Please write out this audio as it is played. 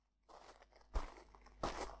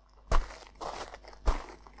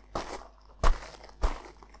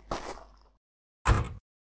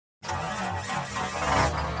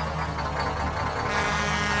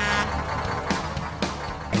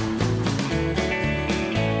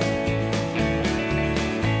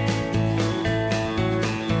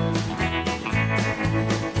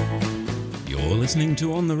listening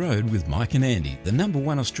to On the Road with Mike and Andy, the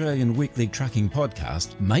 #1 Australian weekly trucking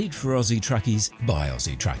podcast made for Aussie truckies by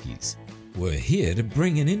Aussie truckies. We're here to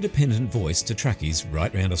bring an independent voice to truckies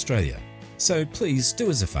right round Australia. So please do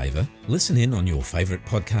us a favour, listen in on your favourite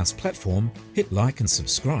podcast platform, hit like and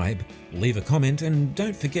subscribe, leave a comment and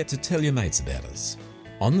don't forget to tell your mates about us.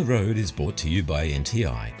 On the Road is brought to you by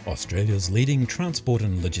NTI, Australia's leading transport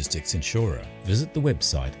and logistics insurer. Visit the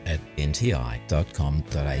website at nti.com.au.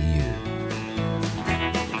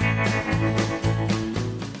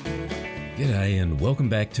 G'day and welcome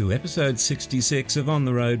back to episode 66 of On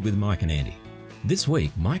the Road with Mike and Andy. This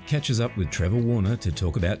week, Mike catches up with Trevor Warner to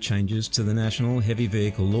talk about changes to the National Heavy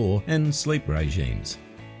Vehicle Law and sleep regimes.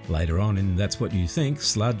 Later on in That's What You Think,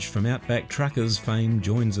 Sludge from Outback Truckers fame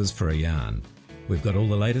joins us for a yarn. We've got all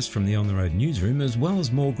the latest from the On the Road newsroom, as well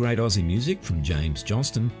as more great Aussie music from James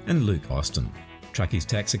Johnston and Luke Austin. Truckies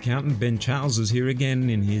tax accountant Ben Charles is here again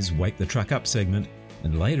in his Wake the Truck Up segment,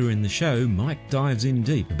 and later in the show, Mike dives in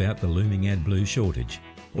deep about the looming AdBlue shortage.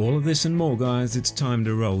 All of this and more, guys. It's time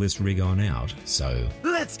to roll this rig on out, so...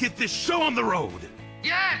 let's get this show on the road!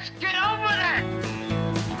 Yes, get on with it!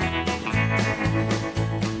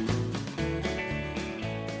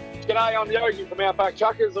 G'day, I'm Yogi from Outback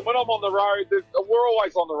Truckers, and when I'm on the road, we're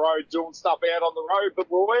always on the road doing stuff out on the road, but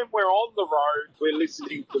when we're on the road, we're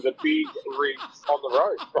listening to the big rigs on the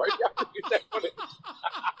road, right? Is that what it is?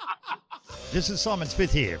 This is Simon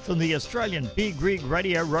Smith here from the Australian Big Rig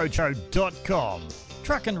Radio Roadshow.com.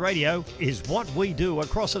 Truckin' Radio is what we do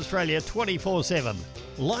across Australia 24/7.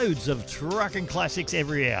 Loads of trucking classics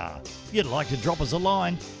every hour. If you'd like to drop us a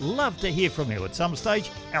line, love to hear from you at some stage.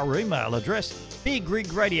 Our email address,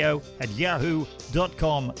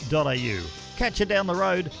 bigrigradio@yahoo.com.au. Catch you down the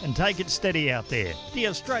road and take it steady out there. The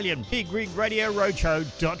Australian Big Rig Radio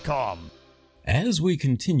Roadshow.com. As we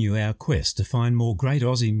continue our quest to find more great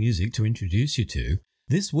Aussie music to introduce you to,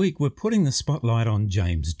 this week we're putting the spotlight on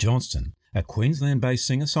James Johnston, a Queensland-based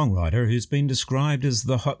singer-songwriter who's been described as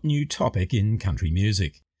the hot new topic in country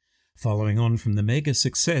music. Following on from the mega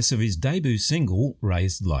success of his debut single,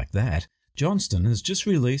 Raised Like That, Johnston has just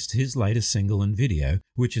released his latest single and video,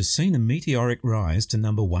 which has seen a meteoric rise to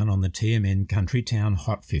 #1 on the TMN Country Town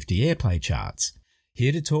Hot 50 airplay charts.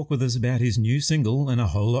 Here to talk with us about his new single and a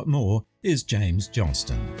whole lot more is James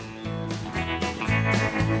Johnston.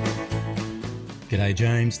 G'day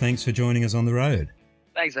James, thanks for joining us on the road.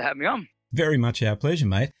 Thanks for having me on. Very much our pleasure,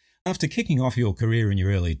 mate. After kicking off your career in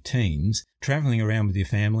your early teens, travelling around with your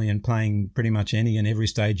family and playing pretty much any and every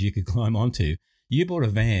stage you could climb onto, you bought a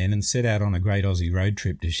van and set out on a great Aussie road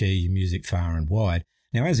trip to share your music far and wide.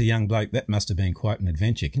 Now, as a young bloke, that must have been quite an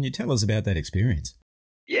adventure. Can you tell us about that experience?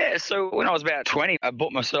 Yeah, so when I was about 20, I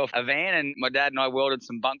bought myself a van and my dad and I welded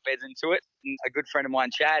some bunk beds into it. And a good friend of mine,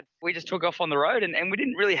 Chad, we just took off on the road and we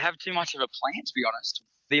didn't really have too much of a plan, to be honest.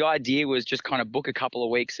 The idea was just kind of book a couple of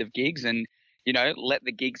weeks of gigs and, you know, let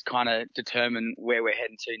the gigs kind of determine where we're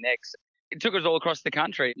heading to next. It took us all across the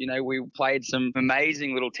country. You know, we played some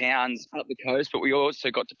amazing little towns up the coast, but we also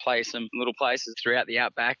got to play some little places throughout the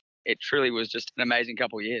outback. It truly was just an amazing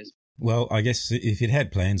couple of years. Well, I guess if you'd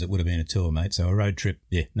had plans, it would have been a tour, mate. So a road trip,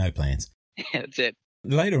 yeah, no plans. Yeah, that's it.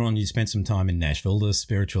 Later on, you spent some time in Nashville, the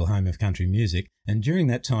spiritual home of country music, and during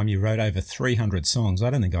that time you wrote over 300 songs. I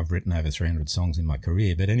don't think I've written over 300 songs in my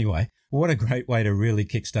career, but anyway, what a great way to really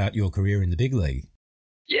kickstart your career in the big league.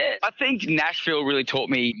 Yeah, I think Nashville really taught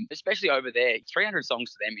me, especially over there, 300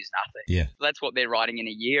 songs to them is nothing. Yeah. That's what they're writing in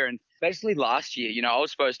a year. And especially last year, you know, I was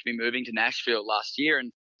supposed to be moving to Nashville last year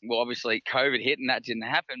and, well, obviously COVID hit and that didn't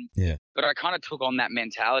happen. Yeah. But I kind of took on that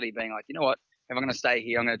mentality being like, you know what? If I'm going to stay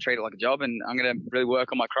here, I'm going to treat it like a job and I'm going to really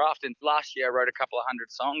work on my craft. And last year I wrote a couple of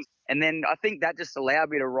hundred songs. And then I think that just allowed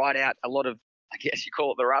me to write out a lot of, I guess you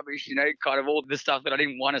call it the rubbish, you know, kind of all the stuff that I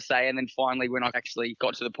didn't want to say. And then finally when I actually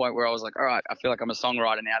got to the point where I was like, all right, I feel like I'm a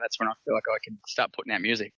songwriter now, that's when I feel like I can start putting out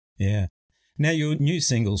music. Yeah. Now, your new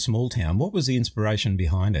single, Small Town, what was the inspiration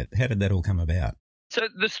behind it? How did that all come about? So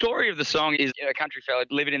the story of the song is a country fella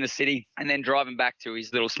living in the city and then driving back to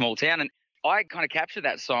his little small town. And I kind of captured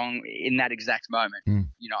that song in that exact moment.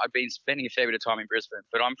 You know, I've been spending a fair bit of time in Brisbane,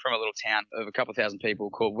 but I'm from a little town of a couple of thousand people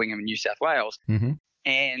called Wingham in New South Wales. Mm-hmm.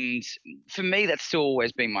 And for me, that's still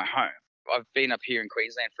always been my home. I've been up here in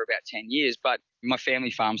Queensland for about 10 years, but my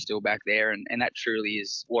family farm's still back there, and that truly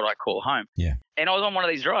is what I call home. Yeah. And I was on one of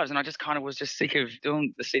these drives, and I just kind of was just sick of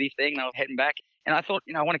doing the city thing, and I was heading back. And I thought,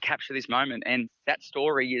 you know, I want to capture this moment. And that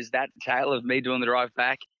story is that tale of me doing the drive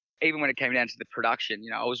back. Even when it came down to the production, you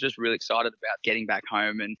know, I was just really excited about getting back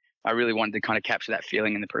home, and I really wanted to kind of capture that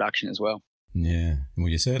feeling in the production as well. Yeah, well,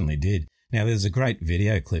 you certainly did. Now, there's a great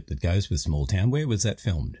video clip that goes with Small Town. Where was that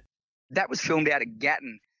filmed? That was filmed out at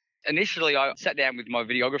Gatton. Initially, I sat down with my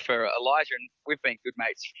videographer, Elijah, and we've been good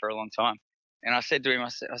mates for a long time. And I said to him, I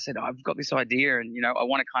said, I've got this idea and, I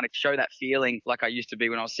want to kind of show that feeling like I used to be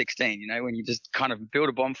when I was 16, when you just kind of build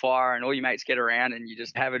a bonfire and all your mates get around and you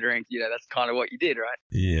just have a drink, that's kind of what you did, right?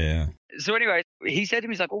 Yeah. So anyway, he said to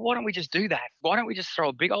me, he's like, well, why don't we just do that? Why don't we just throw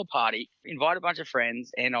a big old party, invite a bunch of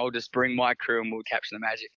friends, and I'll just bring my crew and we'll capture the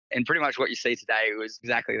magic. And pretty much what you see today was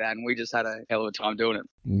exactly that. And we just had a hell of a time doing it.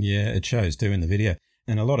 Yeah, it shows too in the video.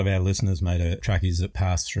 And a lot of our listeners, mate, are truckies that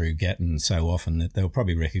pass through Gatton so often that they'll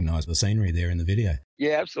probably recognise the scenery there in the video.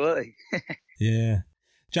 Yeah, absolutely. Yeah.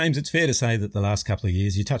 James, it's fair to say that the last couple of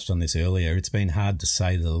years, you touched on this earlier, it's been hard to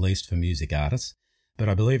say the least for music artists. But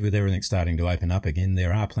I believe with everything starting to open up again,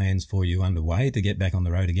 there are plans for you underway to get back on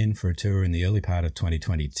the road again for a tour in the early part of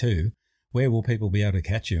 2022. Where will people be able to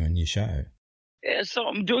catch you and your show? Yeah, so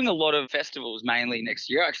I'm doing a lot of festivals mainly next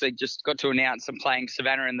year. I actually just got to announce I'm playing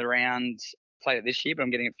Savannah in the Rounds. Played it this year, but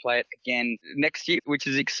I'm getting to play it again next year, which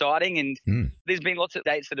is exciting. And there's been lots of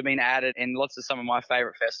dates that have been added and lots of some of my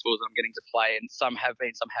favourite festivals I'm getting to play, and some have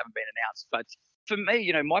been, some haven't been announced. But for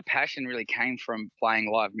me, my passion really came from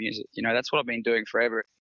playing live music. That's what I've been doing forever.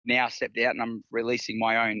 Now I've stepped out and I'm releasing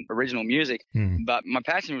my own original music, but my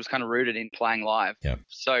passion was kind of rooted in playing live. Yep.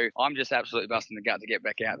 So I'm just absolutely busting the gut to get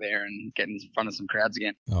back out there and get in front of some crowds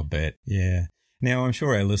again. I'll bet, yeah. Now, I'm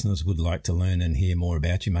sure our listeners would like to learn and hear more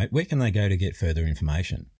about you, mate. Where can they go to get further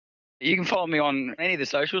information? You can follow me on any of the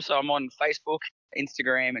socials. So I'm on Facebook,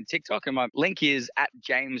 Instagram and TikTok. And my link is at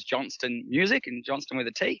James Johnston Music, and Johnston with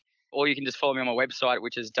a T. Or you can just follow me on my website,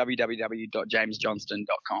 which is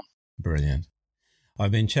www.jamesjohnston.com. Brilliant.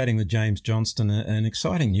 I've been chatting with James Johnston, an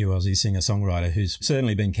exciting new Aussie singer-songwriter who's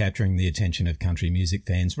certainly been capturing the attention of country music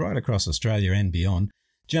fans right across Australia and beyond.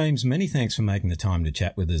 James, many thanks for making the time to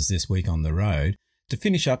chat with us this week on the road. To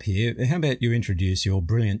finish up here, how about you introduce your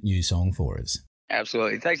brilliant new song for us?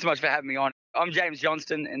 Absolutely. Thanks so much for having me on. I'm James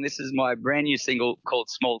Johnston, and this is my brand new single called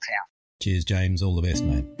Small Town. Cheers, James. All the best,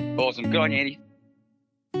 mate. Awesome. Good on you, Andy.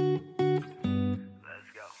 Let's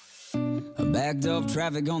go. I backed up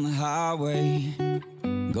traffic on the highway,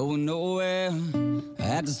 going nowhere. I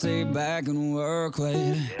had to stay back and work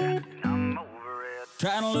late. Yeah, I'm over it.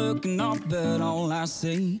 Trying to look off, but all I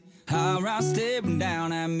see, high rise staring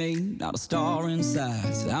down at me, not a star in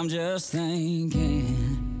sight. So I'm just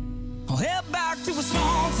thinking, I'll head back to a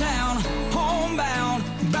small town, homebound,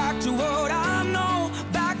 back to what I know,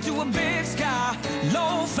 back to a big sky,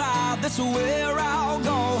 lo-fi, that's where I'll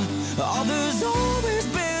go. Oh, there's always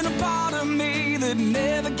been a part of me that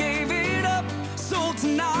never gave it up, so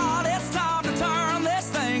tonight it's time to turn this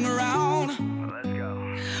thing around. Let's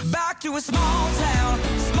go. Back to a small town,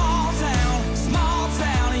 small town, small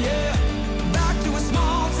town, yeah. Back to a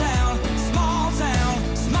small town, small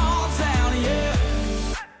town, small town, yeah.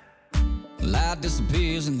 Light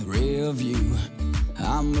disappears in the rear view,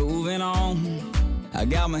 I'm moving on. I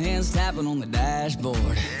got my hands tapping on the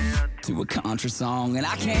dashboard to a country song, and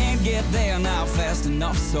I can't get there now fast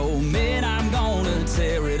enough, so man, I'm gonna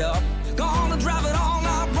tear it up. Gonna drive it all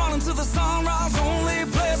night, running to the sunrise, only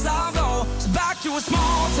place I'll go is back to a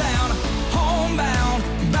small town, homebound,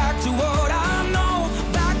 back to what I know,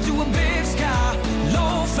 back to a big sky,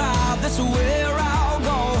 lo-fi, that's where I'll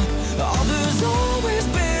go. Oh, there's always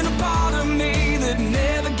been a part of me that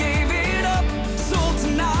never gave it up, so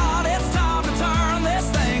tonight it's time to turn this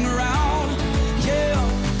thing around, yeah.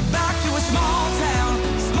 Back to a small town,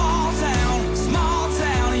 small town, small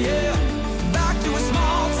town, yeah. Back to a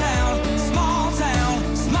small town, small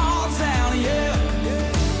town, small town, yeah.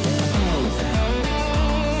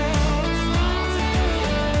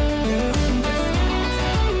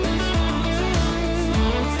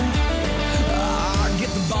 Get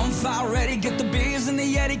the bonfire ready, get the beers in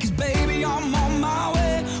the Yeti, 'cause baby, I'm on my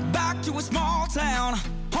way. Back to a small town,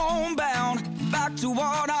 homebound, back to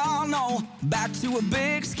what I know, back to a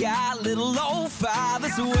big sky, little lo-fi,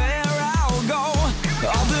 that's where I'll go.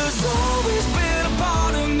 Oh, there's always been a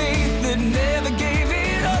part of me that never gave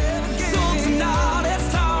it up, so tonight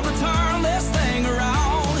it's time to turn this thing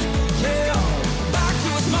around, yeah. Back to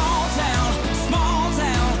a small town, small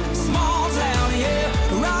town, small town,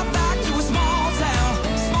 yeah. Right back to a small town,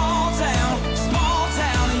 small town, small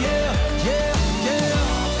town, yeah, yeah, yeah.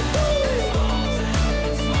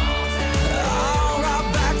 Oh, right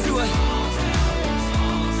back to a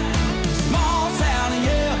small town,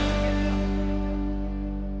 yeah.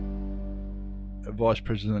 Vice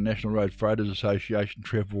President of the National Road Freighters Association,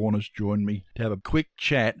 Trev Warner's joined me to have a quick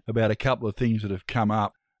chat about a couple of things that have come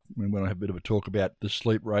up. We're going to have a bit of a talk about the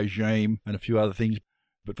sleep regime and a few other things.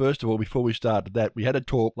 But first of all, before we started that, we had a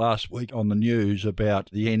talk last week on the news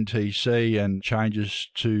about the NTC and changes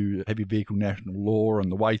to heavy vehicle national law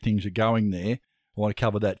and the way things are going there. I want to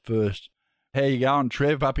cover that first. How you going,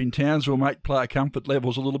 Trev, up in Townsville, mate? Player comfort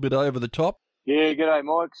levels a little bit over the top? Yeah, g'day,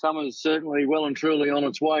 Mike. Summer's certainly well and truly on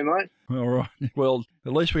its way, mate. All right. Well,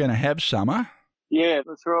 at least we're going to have summer. Yeah,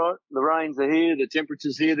 that's right. The rains are here, the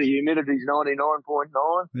temperature's here, the humidity's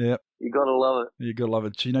 99.9. Yep. You got to love it. You got to love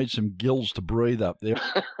it. So you need some gills to breathe up there.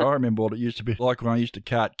 I remember what it used to be like when I used to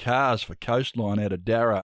cart cars for Coastline out of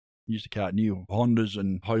Darra. I used to cart new Hondas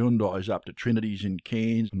and Hyundais up to Trinities in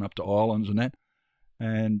Cairns and up to Islands and that.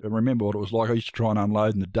 And I remember what it was like. I used to try and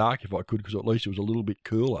unload in the dark if I could, because at least it was a little bit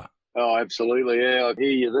cooler. Oh, absolutely, yeah, I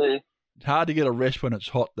hear you there. It's hard to get a rest when it's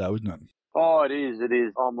hot, though, isn't it? Oh, it is.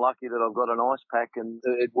 I'm lucky that I've got an ice pack, and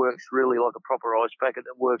it works really like a proper ice pack. It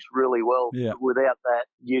works really well. Yeah. Without that,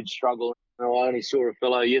 you'd struggle. I only saw a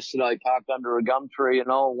fellow yesterday parked under a gum tree, an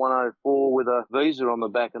old 104 with a visa on the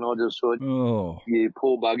back, and I just thought, oh, you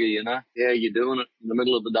poor bugger, you know. How you doing it in the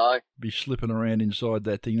middle of the day? Be slipping around inside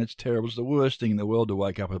that thing. That's terrible. It's the worst thing in the world to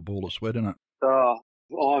wake up with a ball of sweat in it. Oh,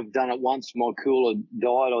 I've done it once. My cooler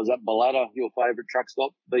died. I was at Balata, your favourite truck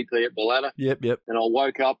stop, BP at Balata. Yep. And I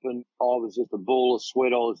woke up and I was just a ball of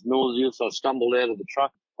sweat. I was nauseous. I stumbled out of the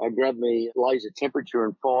truck. I grabbed me laser temperature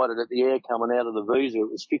and fired it at the air coming out of the visa.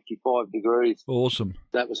 It was 55 degrees. Awesome.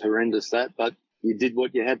 That was horrendous, but you did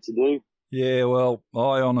what you had to do. Yeah, well,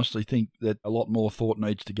 I honestly think that a lot more thought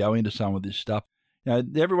needs to go into some of this stuff. You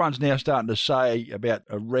know, everyone's now starting to say about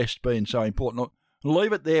a rest being so important. I'll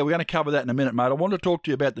leave it there. We're going to cover that in a minute, mate. I want to talk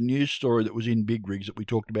to you about the news story that was in Big Rigs that we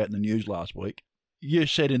talked about in the news last week. You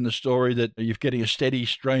said in the story that you're getting a steady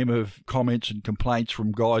stream of comments and complaints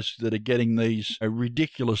from guys that are getting these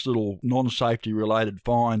ridiculous little non-safety related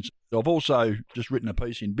fines. I've also just written a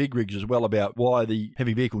piece in Big Rigs as well about why the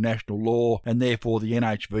heavy vehicle national law and therefore the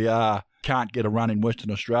NHVR can't get a run in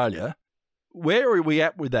Western Australia. Where are we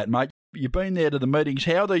at with that, mate? You've been there to the meetings.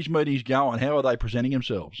 How are these meetings going? How are they presenting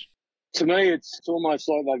themselves? To me, it's almost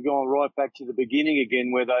like they've gone right back to the beginning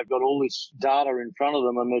again, where they've got all this data in front of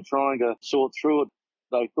them and they're trying to sort through it.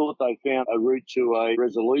 They thought they found a route to a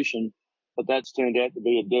resolution, but that's turned out to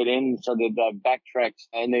be a dead end, so they've backtracked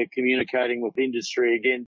and they're communicating with industry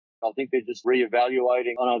again. I think they're just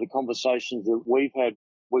reevaluating. I know the conversations that we've had,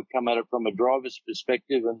 we've come at it from a driver's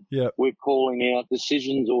perspective, and we're calling out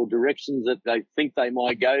decisions or directions that they think they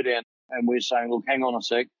might go down. And we're saying, look, hang on a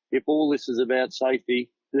sec. If all this is about safety,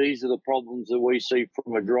 these are the problems that we see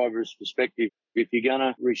from a driver's perspective. If you're going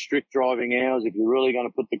to restrict driving hours, if you're really going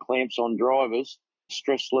to put the clamps on drivers,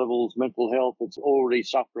 stress levels, mental health, it's already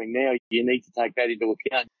suffering now. You need to take that into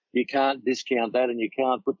account. You can't discount that, and you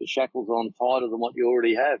can't put the shackles on tighter than what you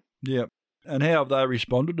already have. Yeah. And how have they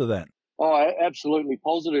responded to that? Oh, absolutely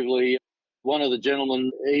positively. One of the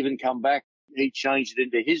gentlemen even come back. He changed it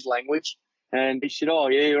into his language. And he said, oh,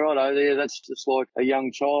 yeah, right, yeah, that's just like a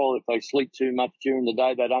young child. If they sleep too much during the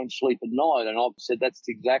day, they don't sleep at night. And I've said that's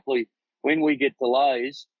exactly when we get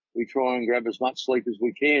delays, we try and grab as much sleep as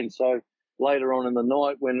we can. So later on in the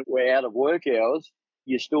night when we're out of work hours,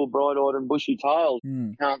 you're still bright-eyed and bushy-tailed.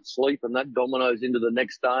 Can't sleep, and that dominoes into the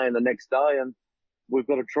next day and the next day. And we've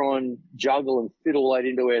got to try and juggle and fit all that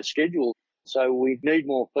into our schedule. So we need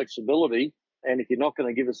more flexibility. And if you're not going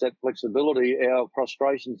to give us that flexibility, our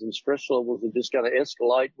frustrations and stress levels are just going to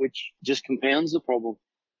escalate, which just compounds the problem.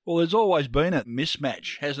 Well, there's always been a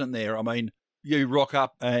mismatch, hasn't there? I mean, you rock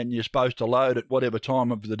up and you're supposed to load at whatever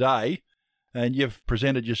time of the day, and you've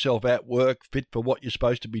presented yourself at work fit for what you're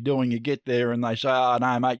supposed to be doing. You get there and they say, oh,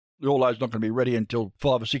 no, mate, your load's not going to be ready until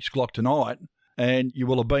 5 or 6 o'clock tonight. And you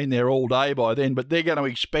will have been there all day by then, but they're going to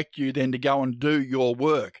expect you then to go and do your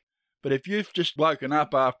work. But if you've just woken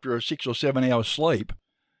up after a 6 or 7 hours sleep,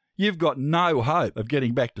 you've got no hope of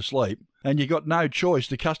getting back to sleep, and you've got no choice.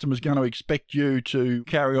 The customer's going to expect you to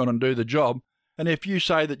carry on and do the job. And if you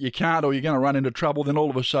say that you can't or you're going to run into trouble, then all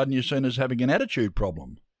of a sudden you're seen as having an attitude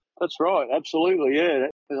problem. That's right. Absolutely, yeah.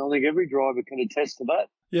 I think every driver can attest to that.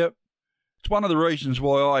 Yep. It's one of the reasons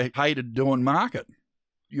why I hated doing market.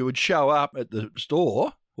 You would show up at the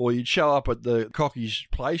store, or you'd show up at the cockie's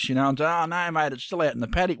place, you know, and say, oh, no, mate, it's still out in the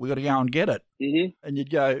paddock. We've got to go and get it. Mm-hmm. And you'd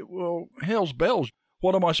go, well, hell's bells.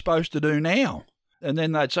 What am I supposed to do now? And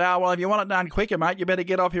then they'd say, oh, well, if you want it done quicker, mate, you better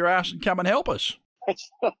get off your ass and come and help us.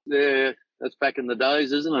 Yeah, that's back in the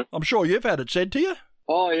days, isn't it? I'm sure you've had it said to you.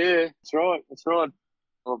 Oh, yeah, that's right.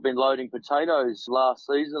 I've been loading potatoes last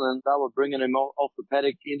season, and they were bringing them off the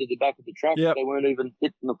paddock into the back of the truck. Yep. They weren't even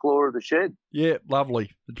hitting the floor of the shed. Yeah,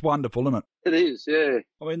 lovely. It's wonderful, isn't it? It is, yeah.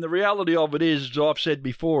 I mean, the reality of it is, as I've said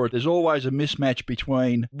before, there's always a mismatch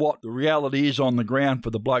between what the reality is on the ground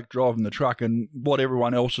for the bloke driving the truck and what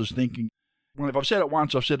everyone else is thinking. Well, if I've said it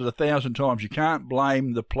once, I've said it 1,000 times. You can't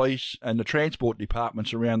blame the police and the transport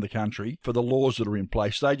departments around the country for the laws that are in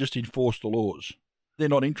place. They just enforce the laws. They're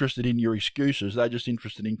not interested in your excuses. They're just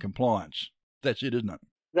interested in compliance. That's it, isn't it?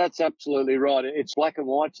 That's absolutely right. It's black and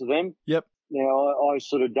white to them. Yep. Now, I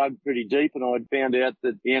sort of dug pretty deep, and I found out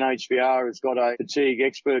that the NHVR has got a fatigue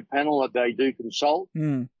expert panel that they do consult.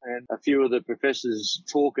 And a few of the professors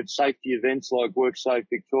talk at safety events like WorkSafe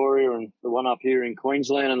Victoria and the one up here in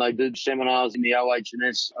Queensland, and they do seminars in the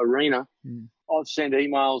OH&S arena. I've sent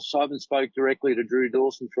emails. I haven't spoke directly to Drew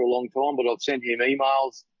Dawson for a long time, but I've sent him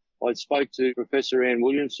emails. I spoke to Professor Anne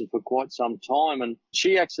Williamson for quite some time, and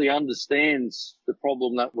she actually understands the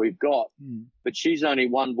problem that we've got, but she's only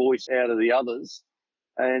one voice out of the others.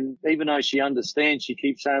 And even though she understands, she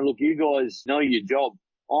keeps saying, look, you guys know your job.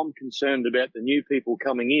 I'm concerned about the new people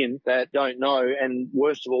coming in that don't know, and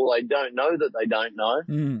worst of all, they don't know that they don't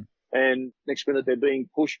know. And next minute, they're being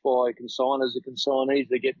pushed by consigners, the consignees.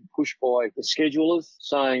 They're getting pushed by the schedulers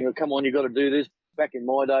saying, oh, come on, you've got to do this. Back in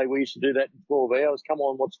my day, we used to do that in 12 hours. Come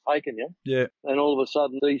on, what's taken you? Yeah. And all of a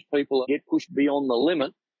sudden, these people get pushed beyond the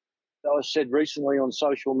limit. I said recently on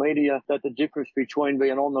social media that the difference between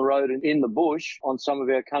being on the road and in the bush on some of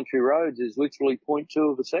our country roads is literally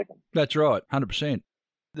 0.2 of a second. That's right, 100%.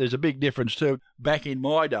 There's a big difference too. Back in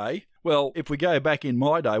my day, well, if we go back in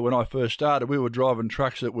my day when I first started, we were driving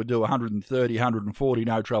trucks that would do 130, 140,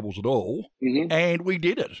 no troubles at all. And we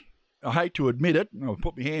did it. I hate to admit it. I'll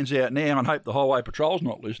put my hands out now and hope the Highway Patrol's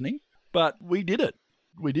not listening. But we did it.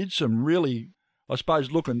 We did some really, I suppose,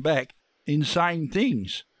 looking back, insane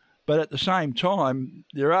things. But at the same time,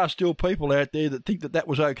 there are still people out there that think that that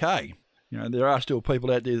was okay. You know, there are still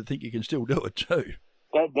people out there that think you can still do it too.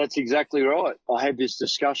 That's exactly right. I had this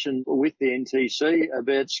discussion with the NTC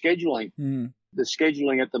about scheduling. The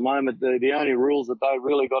scheduling at the moment, the only rules that they've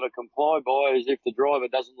really got to comply by is if the driver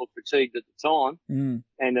doesn't look fatigued at the time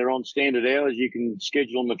and they're on standard hours, you can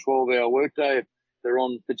schedule them a 12-hour workday. If they're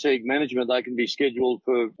on fatigue management, they can be scheduled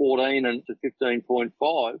for 14 and to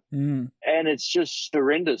 15.5. And it's just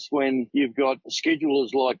horrendous when you've got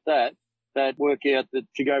schedulers like that work out that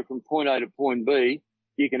to go from point A to point B,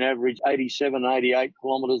 you can average 87, 88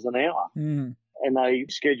 kilometres an hour. And they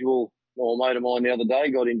schedule. Well, a mate of mine the other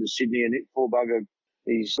day got into Sydney, and poor bugger,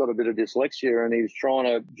 he's got a bit of dyslexia, and he was trying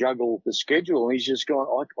to juggle the schedule, and he's just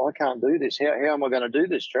gone, I can't do this. How am I going to do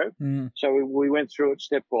this, Trev? So we went through it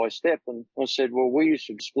step by step, and I said, well, we used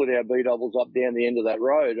to split our B-doubles up down the end of that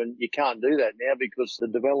road, and you can't do that now because the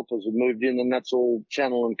developers have moved in, and that's all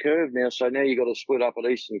channel and curve now, so now you've got to split up at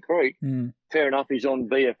Eastern Creek. Fair enough, he's on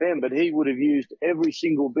BFM, but he would have used every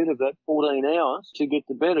single bit of that 14 hours to get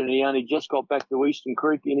to bed, and he only just got back to Eastern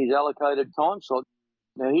Creek in his allocated time slot.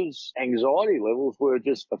 Now, his anxiety levels were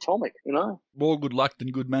just atomic, you know. More good luck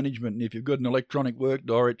than good management, and if you've got an electronic work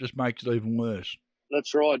diary, it just makes it even worse.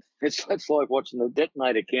 That's right. It's like watching the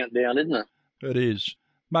detonator countdown, isn't it? It is.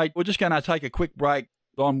 Mate, we're just going to take a quick break.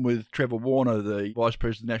 I'm with Trevor Warner, the Vice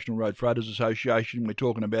President of the National Road Freighters Association. We're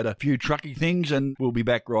talking about a few trucking things, and we'll be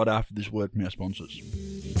back right after this word from our sponsors.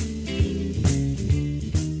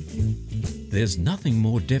 There's nothing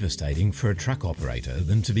more devastating for a truck operator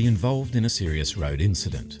than to be involved in a serious road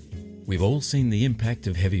incident. We've all seen the impact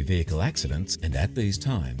of heavy vehicle accidents, and at these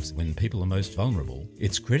times, when people are most vulnerable,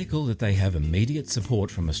 it's critical that they have immediate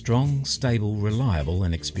support from a strong, stable, reliable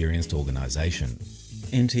and experienced organisation.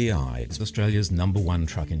 NTI is Australia's #1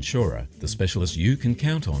 truck insurer, the specialist you can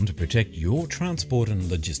count on to protect your transport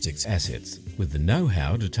and logistics assets, with the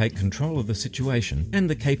know-how to take control of the situation and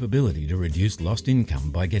the capability to reduce lost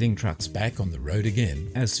income by getting trucks back on the road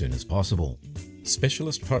again as soon as possible.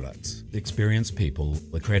 Specialist products, experienced people,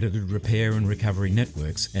 accredited repair and recovery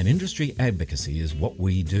networks, and industry advocacy is what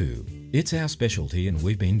we do. It's our specialty, and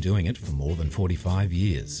we've been doing it for more than 45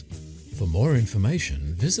 years. For more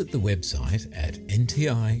information, visit the website at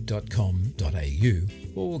nti.com.au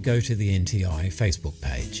or go to the NTI Facebook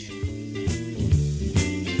page.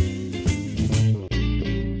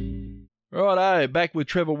 Righto, back with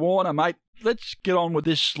Trevor Warner, mate. Let's get on with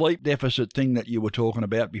this sleep deficit thing that you were talking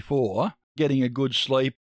about before. Getting a good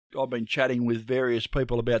sleep. I've been chatting with various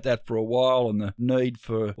people about that for a while and the need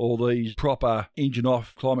for all these proper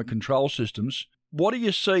engine-off climate control systems. What do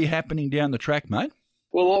you see happening down the track, mate?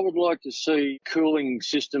 Well, I would like to see cooling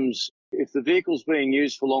systems. If the vehicle's being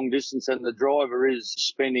used for long distance and the driver is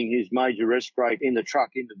spending his major rest break in the truck,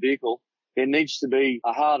 in the vehicle, There needs to be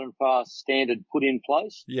a hard and fast standard put in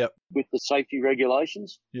place Yep. with the safety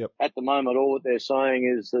regulations. Yep. At the moment, all that they're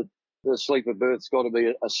saying is that the sleeper berth's got to be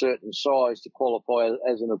a certain size to qualify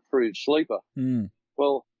as an approved sleeper. Mm.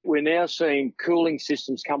 Well, we're now seeing cooling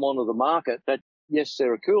systems come onto the market that, yes,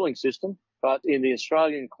 they're a cooling system, but in the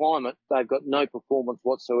Australian climate, they've got no performance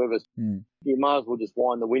whatsoever. Mm. You might as well just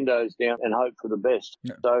wind the windows down and hope for the best.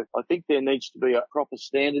 Yep. So I think there needs to be a proper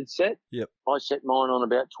standard set. Yep. I set mine on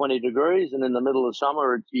about 20 degrees, and in the middle of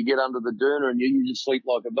summer, you get under the doona and you just sleep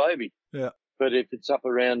like a baby. Yeah. But if it's up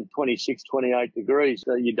around 26, 28 degrees,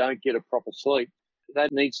 you don't get a proper sleep.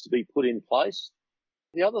 That needs to be put in place.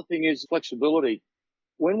 The other thing is flexibility.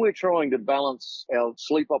 When we're trying to balance our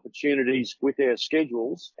sleep opportunities with our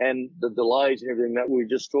schedules and the delays and everything that we were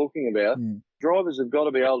just talking about, drivers have got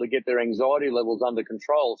to be able to get their anxiety levels under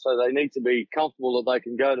control. So they need to be comfortable that they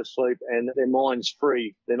can go to sleep and their mind's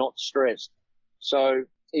free. They're not stressed. So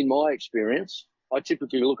in my experience, I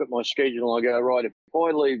typically look at my schedule and I go, right, if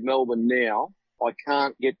I leave Melbourne now, I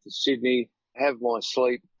can't get to Sydney, have my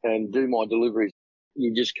sleep and do my deliveries.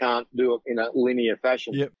 You just can't do it in a linear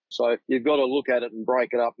fashion. Yep. So you've got to look at it and break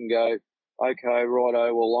it up and go, okay,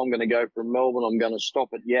 righto, well, I'm going to go from Melbourne. I'm going to stop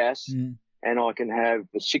at Yass and I can have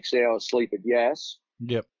a 6 hours sleep at Yass.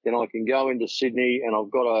 Yep. Then I can go into Sydney and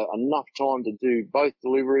I've got enough time to do both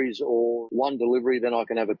deliveries or one delivery. Then I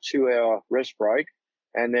can have a 2-hour rest break.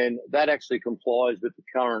 And then that actually complies with the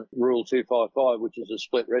current Rule 255, which is a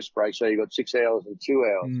split rest break. So you've got 6 hours and 2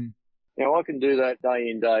 hours. Now, I can do that day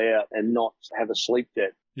in, day out and not have a sleep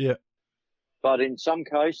debt. Yeah. But in some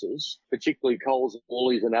cases, particularly Coles,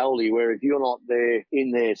 Woolies and Aldi, where if you're not there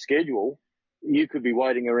in their schedule, you could be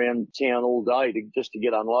waiting around town all day just to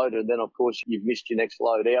get unloaded. And then, of course, you've missed your next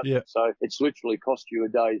load out. Yeah. So it's literally cost you a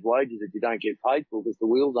day's wages if you don't get paid for because the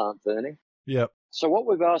wheels aren't turning. Yep. So what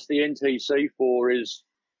we've asked the NTC for is,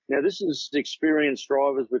 now this is experienced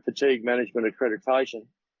drivers with fatigue management accreditation.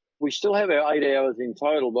 We still have our 8 hours in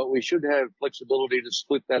total, but we should have flexibility to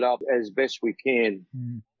split that up as best we can.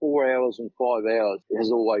 4 hours and 5 hours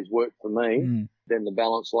has always worked for me, then the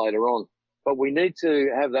balance later on. But we need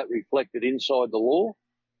to have that reflected inside the law,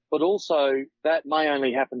 but also that may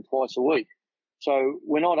only happen twice a week. So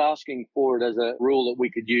we're not asking for it as a rule that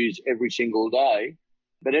we could use every single day,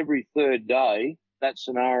 but every third day, that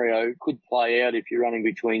scenario could play out if you're running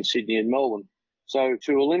between Sydney and Melbourne. So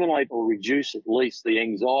to eliminate or reduce at least the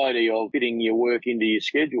anxiety of fitting your work into your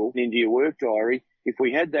schedule, into your work diary, if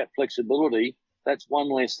we had that flexibility, that's one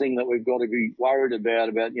less thing that we've got to be worried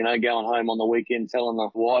about, going home on the weekend, telling the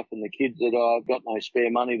wife and the kids that I've got no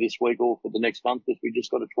spare money this week or for the next month because we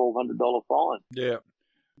just got a $1,200 fine. Yeah.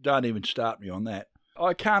 Don't even start me on that.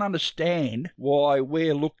 I can't understand why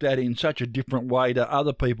we're looked at in such a different way to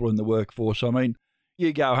other people in the workforce. I mean,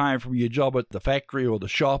 you go home from your job at the factory or the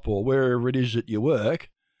shop or wherever it is that you work,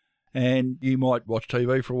 and you might watch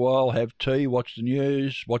TV for a while, have tea, watch the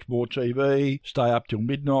news, watch more TV, stay up till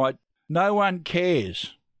midnight. No one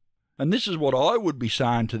cares. And this is what I would be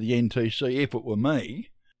saying to the NTC if it were me.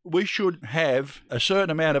 We should have a certain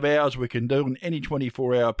amount of hours we can do in any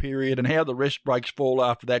 24-hour period, and how the rest breaks fall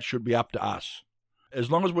after that should be up to us. As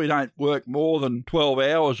long as we don't work more than 12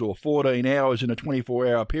 hours or 14 hours in a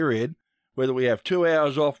 24-hour period, whether we have 2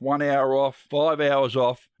 hours off, 1 hour off, 5 hours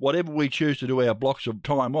off, whatever we choose to do our blocks of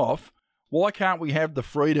time off, why can't we have the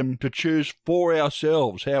freedom to choose for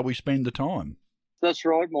ourselves how we spend the time? That's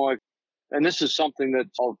right, Mike. And this is something that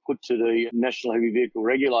I've put to the National Heavy Vehicle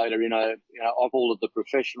Regulator. I call it the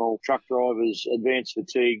Professional Truck Drivers Advanced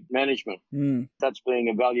Fatigue Management. That's being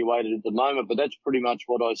evaluated at the moment, but that's pretty much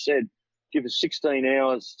what I said. Give us 16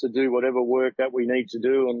 hours to do whatever work that we need to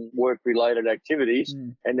do and work-related activities,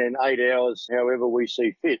 and then 8 hours however we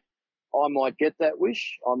see fit. I might get that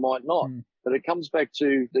wish, I might not. But it comes back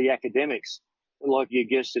to the academics, like your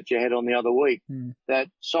guest that you had on the other week, that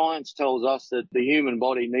science tells us that the human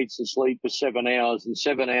body needs to sleep for 7 hours, and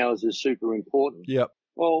 7 hours is super important. Yep.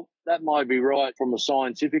 Well, that might be right from a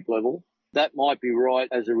scientific level. That might be right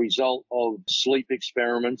as a result of sleep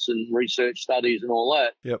experiments and research studies and all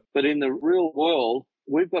that. Yep. But in the real world,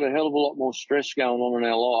 we've got a hell of a lot more stress going on in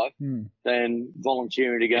our life than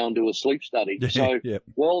volunteering to go and do a sleep study. So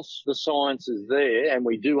whilst the science is there and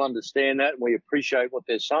we do understand that and we appreciate what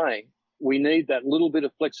they're saying, we need that little bit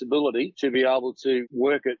of flexibility to be able to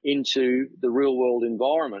work it into the real world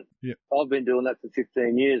environment. Yep. I've been doing that for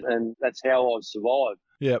 15 years and that's how I've survived.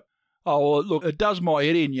 Yep. Oh, well, look, it does my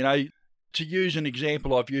head in, to use an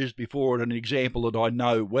example I've used before and an example that I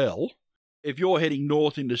know well. If you're heading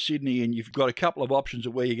north into Sydney and you've got a couple of options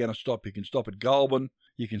of where you're going to stop, you can stop at Goulburn,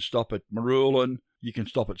 you can stop at Marulan, you can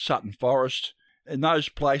stop at Sutton Forest, and those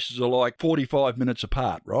places are like 45 minutes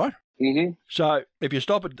apart, right? Mm-hmm. So if you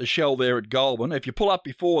stop at the Shell there at Goulburn, if you pull up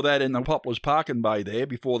before that in the Poplars parking bay there,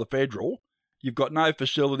 before the Federal, you've got no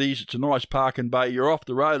facilities. It's a nice parking bay. You're off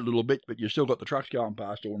the road a little bit, but you've still got the trucks going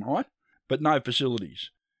past all night, but no facilities.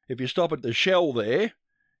 If you stop at the Shell there,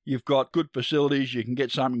 you've got good facilities. You can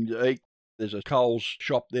get something to eat. There's a Coles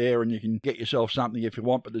shop there and you can get yourself something if you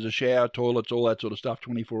want, but there's a shower, toilets, all that sort of stuff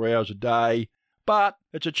 24 hours a day. But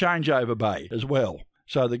it's a changeover bay as well.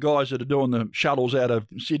 So the guys that are doing the shuttles out of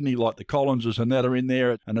Sydney, like the Collinses and that, are in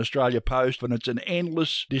there at an Australia Post, and it's an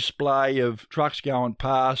endless display of trucks going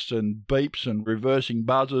past and beeps and reversing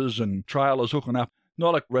buzzers and trailers hooking up.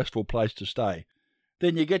 Not a restful place to stay.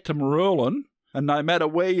 Then you get to Marulan, and no matter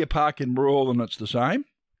where you park in Marulan, it's the same.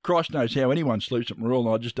 Christ knows how anyone sleeps at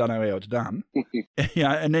Marulan. I just don't know how it's done.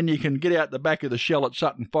 And then you can get out the back of the Shell at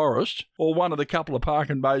Sutton Forest or one of the couple of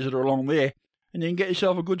parking bays that are along there, and you can get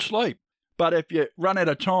yourself a good sleep. But if you run out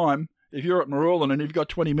of time, if you're at Marulan and you've got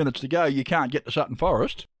 20 minutes to go, you can't get to Sutton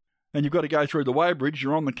Forest, and you've got to go through the weighbridge.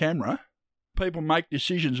 You're on the camera. People make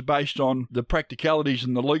decisions based on the practicalities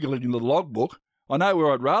and the legality of the logbook. I know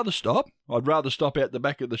where I'd rather stop. I'd rather stop out the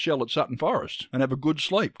back of the Shell at Sutton Forest and have a good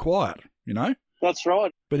sleep, quiet, you know? That's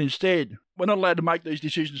right. But instead, we're not allowed to make these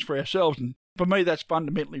decisions for ourselves. And for me, that's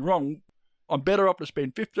fundamentally wrong. I'm better off to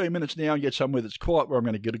spend 15 minutes now and get somewhere that's quiet where I'm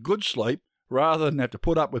going to get a good sleep rather than have to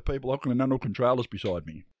put up with people hooking and unhooking trailers beside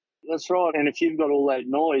me. That's right. And if you've got all that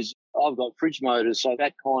noise, I've got fridge motors, so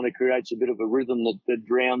that kind of creates a bit of a rhythm that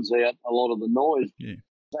drowns out a lot of the noise. Yeah.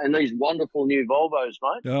 And these wonderful new Volvos,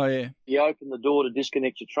 mate. Oh, yeah. You open the door to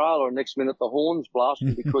disconnect your trailer, and next minute the horn's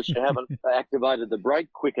blasting because you haven't activated the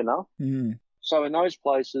brake quick enough. Mm. So in those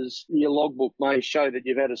places, your logbook may show that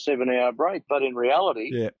you've had a 7-hour break, but in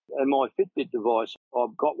reality, in my Fitbit device,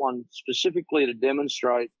 I've got one specifically to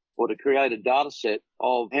demonstrate or to create a data set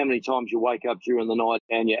of how many times you wake up during the night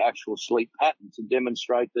and your actual sleep pattern to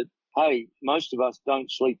demonstrate that, hey, most of us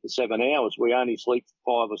don't sleep for 7 hours. We only sleep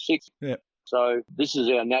for 5 or 6. Yeah. So this is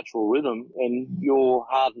our natural rhythm, and your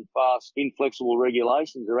hard and fast, inflexible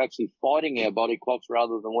regulations are actually fighting our body clocks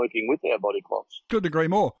rather than working with our body clocks. Couldn't agree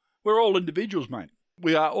more. We're all individuals, mate.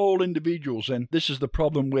 We are all individuals, and this is the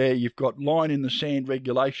problem where you've got line in the sand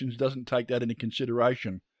regulations doesn't take that into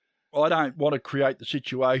consideration. I don't want to create the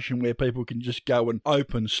situation where people can just go and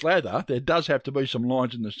open slather. There does have to be some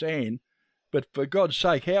lines in the sand, but for God's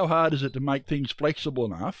sake, how hard is it to make things flexible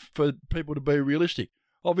enough for people to be realistic?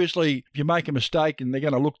 Obviously, if you make a mistake and they're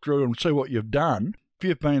going to look through and see what you've done, if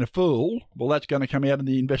you've been a fool, well, that's going to come out in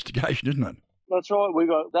the investigation, isn't it? That's right. We've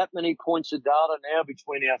got that many points of data now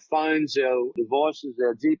between our phones, our devices,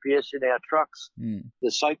 our GPS in our trucks,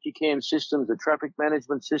 the safety cam systems, the traffic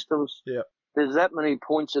management systems. Yeah. There's that many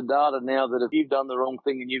points of data now that if you've done the wrong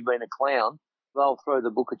thing and you've been a clown, they'll throw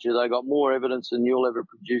the book at you. They've got more evidence than you'll ever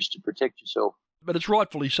produce to protect yourself. But it's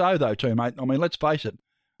rightfully so, though, too, mate. I mean, let's face it.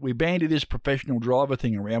 We bandy this professional driver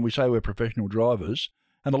thing around. We say we're professional drivers,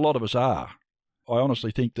 and a lot of us are. I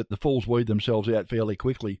honestly think that the fools weed themselves out fairly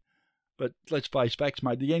quickly. But let's face facts,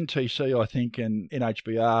 mate. The NTC, I think, and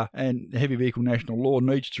NHBR and Heavy Vehicle National Law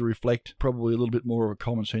needs to reflect probably a little bit more of a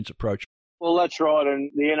common sense approach. Well, that's right. And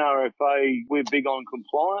the NRFA, we're big on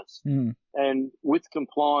compliance. And with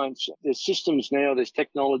compliance, there's systems now, there's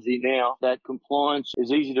technology now that compliance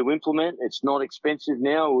is easy to implement. It's not expensive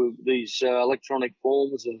now with these electronic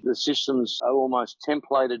forms, and the systems are almost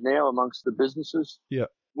templated now amongst the businesses. Yeah.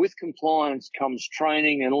 With compliance comes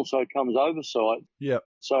training and also comes oversight. Yeah.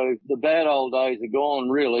 So the bad old days are gone,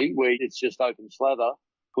 really, where it's just open slather,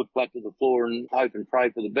 put flat to the floor and hope and pray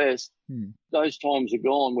for the best. Those times are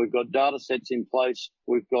gone. We've got data sets in place.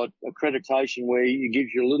 We've got accreditation where it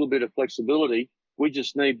gives you a little bit of flexibility. We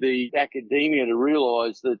just need the academia to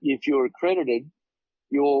realise that if you're accredited,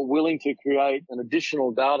 you're willing to create an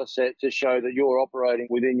additional data set to show that you're operating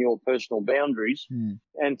within your personal boundaries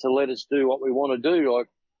and to let us do what we want to do. Like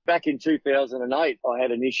back in 2008, I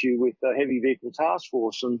had an issue with the Heavy Vehicle Task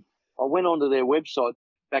Force, and I went onto their website.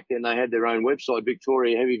 Back then they had their own website,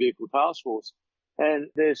 Victoria Heavy Vehicle Task Force. And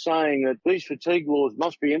they're saying that these fatigue laws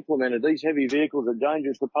must be implemented. These heavy vehicles are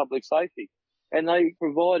dangerous to public safety. And they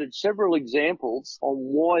provided several examples on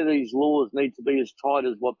why these laws need to be as tight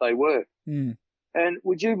as what they were. And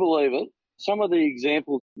would you believe it? Some of the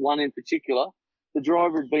examples, one in particular, the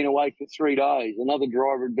driver had been awake for 3 days. Another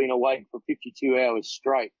driver had been awake for 52 hours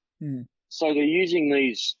straight. So they're using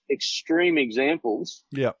these extreme examples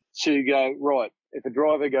to go, right, if a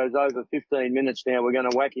driver goes over 15 minutes now, we're going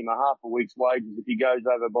to whack him a half a week's wages. If he goes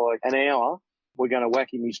over by an hour, we're going to whack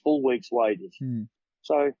him his full week's wages.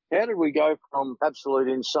 So how did we go from absolute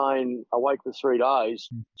insane awake for 3 days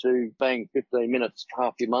to bang 15 minutes,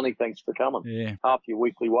 half your money, thanks for coming, Yeah. half your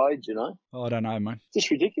weekly wage, I don't know, mate. Just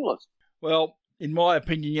ridiculous. Well, in my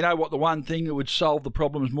opinion, you know what the one thing that would solve the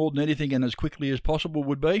problems more than anything and as quickly as possible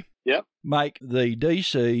would be? Yep. Make the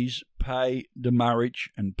DCs pay demurrage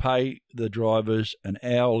and pay the drivers an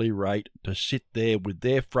hourly rate to sit there with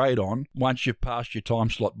their freight on once you've passed your time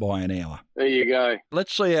slot by an hour. There you go.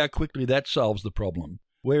 Let's see how quickly that solves the problem.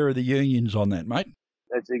 Where are the unions on that, mate?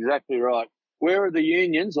 That's exactly right. Where are the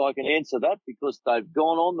unions? I can answer that because they've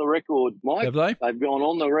gone on the record, Mike. Have they? They've gone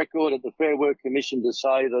on the record at the Fair Work Commission to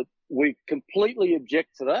say that we completely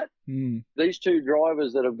object to that. These two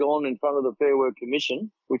drivers that have gone in front of the Fair Work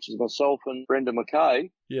Commission, which is myself and Brenda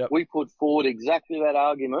McKay, we put forward exactly that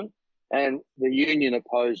argument, and the union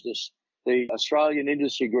opposed us. The Australian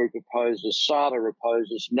Industry Group opposed us, SATA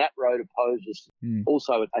opposed us, Nat Road opposed us,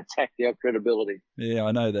 also attacked our credibility. Yeah,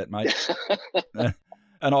 I know that, mate.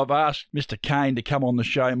 And I've asked Mr. Kane to come on the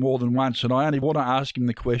show more than once, and I only want to ask him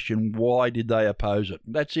the question, why did they oppose it?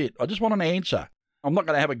 That's it. I just want an answer. I'm not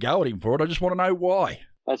going to have a go at him for it. I just want to know why.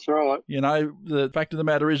 That's right. You know, the fact of the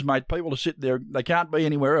matter is, mate, people are sitting there, they can't be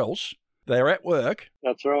anywhere else. They're at work.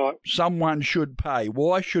 That's right. Someone should pay.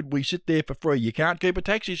 Why should we sit there for free? You can't keep a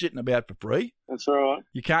taxi sitting about for free. That's right.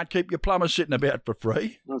 You can't keep your plumber sitting about for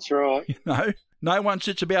free. That's right. You know, no one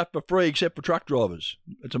sits about for free except for truck drivers.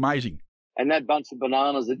 It's amazing. And that bunch of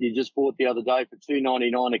bananas that you just bought the other day for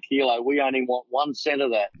 $2.99 a kilo, we only want 1 cent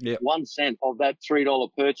of that. Yep. 1 cent of that $3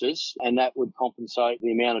 purchase, and that would compensate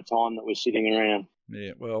the amount of time that we're sitting around.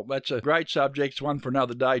 Yeah, well, that's a great subject. It's one for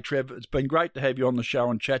another day, Trev. It's been great to have you on the show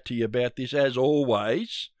and chat to you about this. As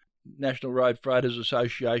always, National Road Freighters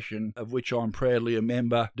Association, of which I'm proudly a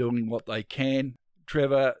member, doing what they can.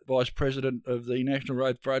 Trevor, Vice President of the National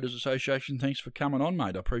Road Freighters Association, thanks for coming on,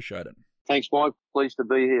 mate. I appreciate it. Thanks, Mike. Pleased to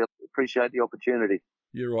be here. Appreciate the opportunity.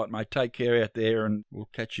 You're right, mate. Take care out there, and we'll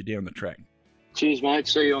catch you down the track. Cheers, mate.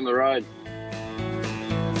 See you on the road.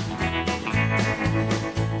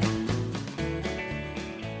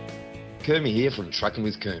 Kermie here from Trucking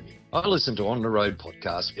with Kermie. I listen to On the Road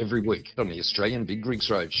podcast every week on the Australian Big Rigs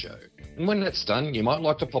Roadshow. And when that's done, you might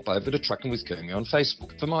like to pop over to Trucking with Kermie on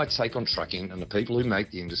Facebook for my take on trucking and the people who make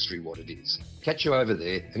the industry what it is. Catch you over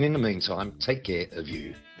there, and in the meantime, take care of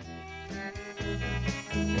you.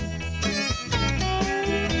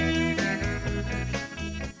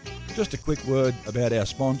 Just a quick word about our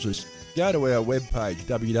sponsors. Go to our webpage,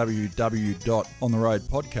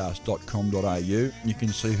 www.ontheroadpodcast.com.au. You can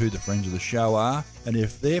see who the friends of the show are, and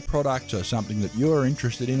if their products are something that you're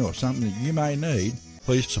interested in or something that you may need,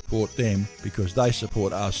 please support them because they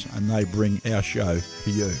support us and they bring our show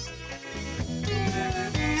to you.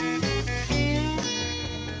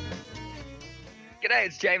 G'day,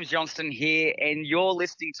 it's James Johnston here, and you're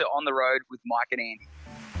listening to On the Road with Mike and Andy.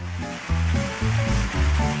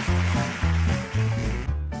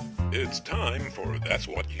 It's time for That's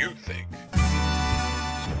What You Think.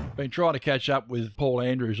 Been trying to catch up with Paul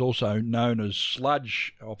Andrews, also known as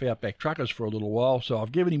Sludge, off Outback Truckers for a little while, so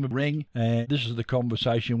I've given him a ring, and this is the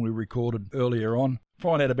conversation we recorded earlier on.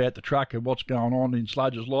 Find out about the truck and what's going on in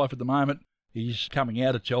Sludge's life at the moment. He's coming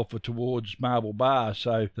out of Telford towards Marble Bar,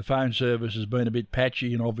 so the phone service has been a bit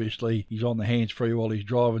patchy, and obviously he's on the hands-free while he's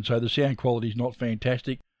driving, so the sound quality's not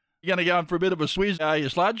fantastic. You're going to go in for a bit of a swizz, are you,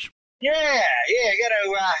 Sludge? Yeah, got to,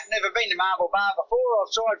 never been to Marble Bar before. I've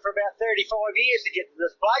tried for about 35 years to get to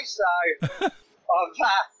this place, so I've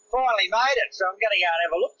finally made it, so I'm going to go and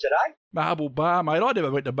have a look today. Marble Bar, mate. I never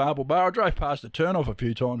went to Marble Bar. I drove past the turn-off a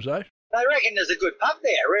few times, though. They reckon there's a good pub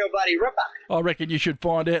there, real bloody ripper. I reckon you should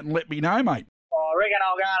find out and let me know, mate. I reckon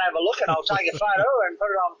I'll go and have a look, and I'll take a photo and put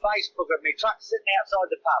it on Facebook of me truck sitting outside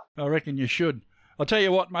the pub. I reckon you should. I'll tell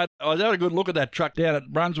you what, mate, I had a good look at that truck down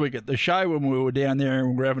at Brunswick at the show when we were down there and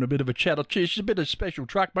we were having a bit of a chat. It's a bit of a special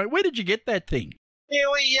truck, mate. Where did you get that thing? Yeah,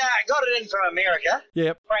 we got it in from America.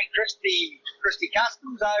 Yep. Frank Christie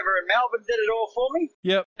Customs over in Melbourne did it all for me.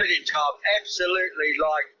 Yep. Brilliant job. Absolutely,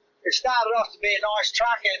 it started off to be a nice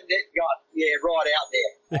truck and it got, right out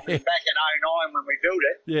there. Back in 09 when we built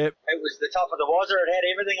it. Yep. It was the top of the wazzer. It had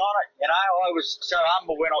everything on it. I was so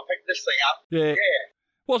humble when I picked this thing up. Yeah.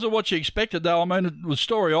 Wasn't what you expected, though. I mean, the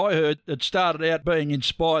story I heard, it started out being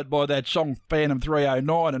inspired by that song Phantom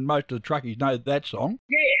 309, and most of the truckies know that song.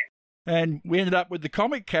 Yeah. And we ended up with the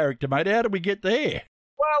comic character, mate. How did we get there?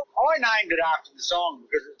 Well, I named it after the song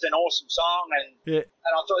because it's an awesome song, and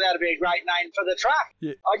I thought that would be a great name for the truck.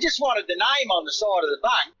 Yeah. I just wanted the name on the side of the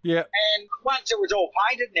bunk. Yeah. And once it was all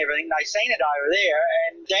painted and everything, they seen it over there,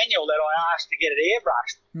 and Daniel, that I asked to get it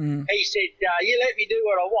airbrushed, he said, you let me do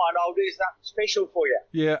what I want, I'll do something special for you.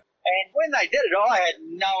 Yeah. And when they did it, I had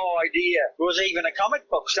no idea it was even a comic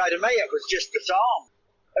book. So to me, it was just a song.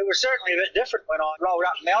 It was certainly a bit different when I rolled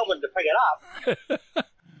up in Melbourne to pick it up.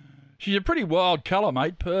 She's a pretty wild colour,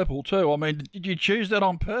 mate, purple too. I mean, did you choose that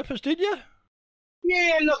on purpose, did you?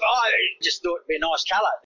 Yeah, look, I just thought it'd be a nice colour.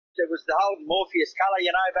 It was the Holden Morpheus colour,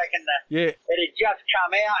 you know, back in the... Yeah. It had just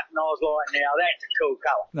come out, and I was like, now that's a cool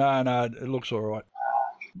colour. No, it looks all right.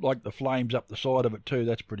 Like the flames up the side of it too,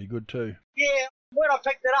 that's pretty good too. Yeah, when I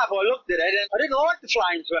picked it up, I looked at it, and I didn't like the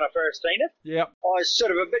flames when I first seen it. Yep. I was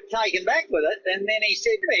sort of a bit taken back with it, and then he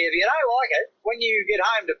said to me, if you don't like it, when you get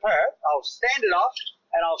home to Perth, I'll stand it off,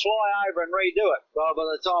 and I'll fly over and redo it. Well, by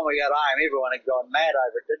the time we got home, everyone had gone mad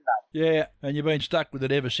over it, didn't they? Yeah, and you've been stuck with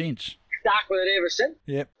it ever since. Stuck with it ever since.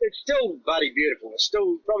 Yep. It's still bloody beautiful. It's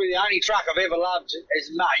still probably the only truck I've ever loved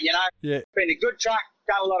as much, you know. Yeah. Been a good truck,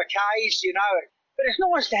 done a lot of Ks, you know. But it's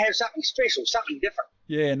nice to have something special, something different.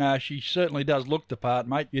 Yeah, no, she certainly does look the part,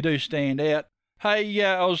 mate. You do stand out. Hey,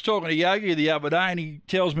 I was talking to Yogi the other day, and he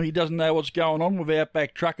tells me he doesn't know what's going on with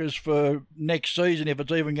Outback Truckers for next season, if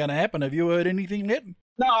it's even going to happen. Have you heard anything yet?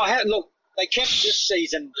 No, I haven't. Look, they kept this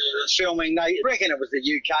season filming. They reckon it was the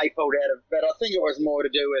UK pulled out of it, but I think it was more to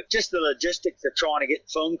do with just the logistics of trying to get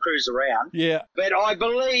film crews around. Yeah. But I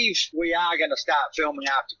believe we are going to start filming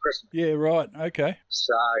after Christmas. Yeah, right. Okay.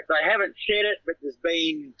 So they haven't said it, but there's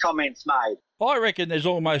been comments made. I reckon there's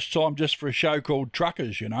almost time just for a show called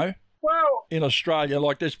Truckers, you know. Well, in Australia,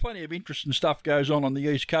 like there's plenty of interesting stuff goes on the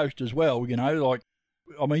East Coast as well, you know, like,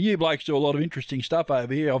 I mean, you blokes do a lot of interesting stuff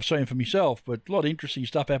over here, I've seen for myself, but a lot of interesting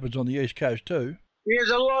stuff happens on the East Coast too. There's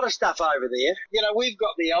a lot of stuff over there. You know, we've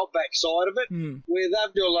got the Outback side of it, where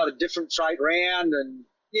they do a lot of different freight around, and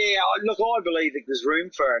yeah, look, I believe that there's room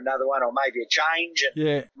for another one or maybe a change,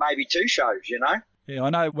 and maybe two shows, you know. Yeah,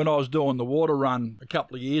 I know when I was doing the water run a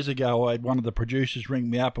couple of years ago, I had one of the producers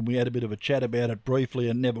ring me up and we had a bit of a chat about it briefly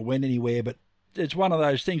and never went anywhere, but it's one of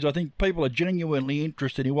those things, I think people are genuinely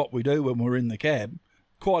interested in what we do when we're in the cab.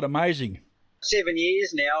 Quite amazing. 7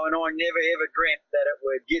 years now, and I never ever dreamt that it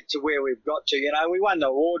would get to where we've got to. You know, we won the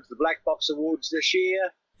awards, the Black Box Awards this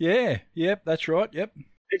year. Yeah, yep, that's right, yep.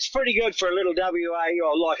 It's pretty good for a little WA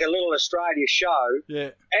or like a little Australia show.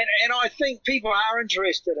 Yeah. And I think people are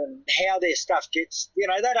interested in how their stuff gets, you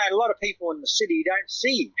know, a lot of people in the city don't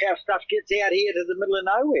see how stuff gets out here to the middle of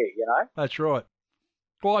nowhere, you know. That's right.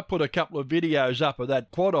 Well, I put a couple of videos up of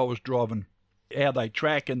that quad I was driving, how they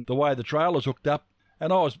track and the way the trailer's hooked up,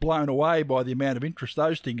 and I was blown away by the amount of interest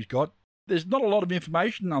those things got. There's not a lot of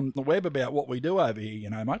information on the web about what we do over here, you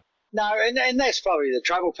know, mate. No, and that's probably the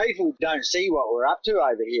trouble. People don't see what we're up to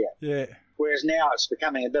over here. Yeah. Whereas now it's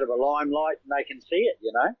becoming a bit of a limelight and they can see it,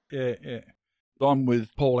 you know. Yeah, yeah. I'm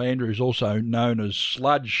with Paul Andrews, also known as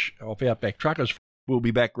Sludge of Outback Truckers. We'll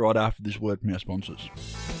be back right after this word from our sponsors.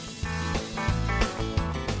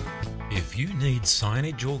 If you need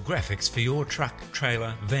signage or graphics for your truck,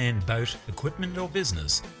 trailer, van, boat, equipment or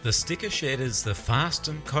business, the Sticker Shed is the fast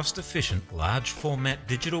and cost-efficient large format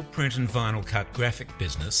digital print and vinyl cut graphic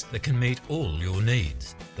business that can meet all your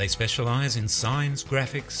needs. They specialise in signs,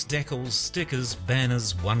 graphics, decals, stickers,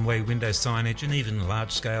 banners, one-way window signage and even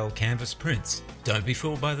large-scale canvas prints. Don't be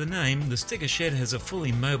fooled by the name, the Sticker Shed has a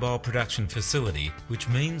fully mobile production facility, which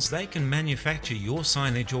means they can manufacture your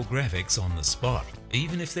signage or graphics on the spot.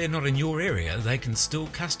 Even if they're not in your area, they can still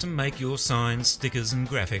custom make your signs, stickers and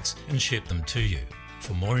graphics and ship them to you.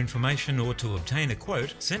 For more information or to obtain a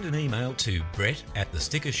quote, send an email to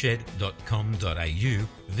brett@thestickershed.com.au,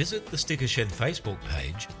 visit the Sticker Shed Facebook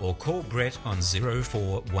page or call Brett on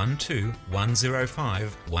 0412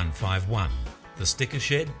 105 151. The Sticker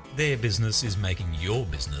Shed, their business is making your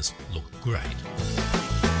business look great.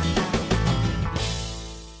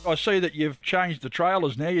 I see that you've changed the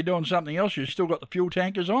trailers now. You're doing something else. You've still got the fuel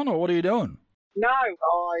tankers on, or what are you doing? No,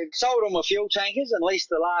 I sold all my fuel tankers and leased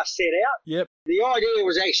the last set out. Yep. The idea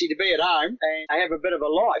was actually to be at home and have a bit of a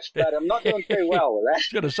life, but I'm not doing too well with that. I was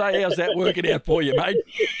going to say, how's that working out for you, mate?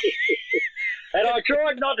 And I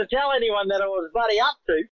tried not to tell anyone that I was bloody up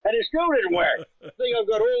to, and it still didn't work. I think I've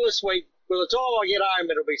got all this week. By the time I get home,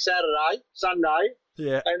 it'll be Saturday, Sunday.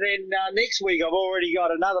 Yeah. And then next week, I've already got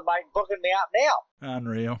another mate booking me up now.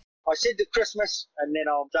 Unreal. I said to Christmas, and then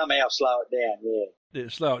I'll somehow slow it down, Yeah,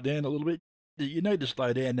 slow it down a little bit. You need to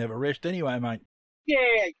slow down and have a rest anyway, mate.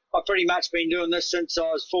 Yeah, I've pretty much been doing this since I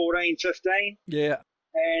was 14, 15. Yeah.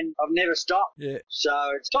 And I've never stopped. Yeah.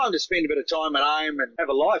 So it's time to spend a bit of time at home and have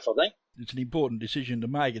a life, I think. It's an important decision to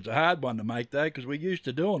make. It's a hard one to make, though, because we're used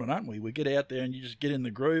to doing it, aren't we? We get out there and you just get in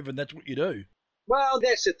the groove, and that's what you do. Well,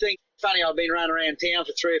 that's the thing. Funny, I've been running around town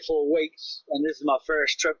for 3 or 4 weeks, and this is my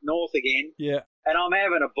first trip north again. Yeah. and I'm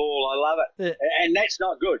having a ball. I love it. Yeah. And that's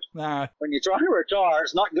not good. No. When you're trying to retire,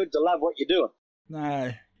 it's not good to love what you're doing.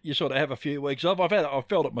 No. You sort of have a few weeks off. I've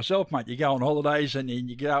felt it myself, mate. You go on holidays and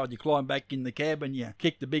you go and you climb back in the cab and you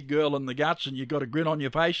kick the big girl in the guts and you've got a grin on your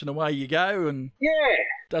face and away you go. And yeah,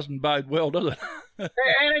 doesn't bode well, does it? And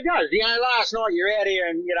it does. Last night you're out here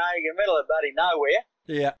and, you're in the middle of bloody nowhere.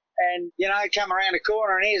 Yeah. And, come around the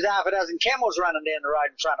corner and here's half a dozen camels running down the road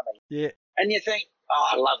in front of me. Yeah. And you think,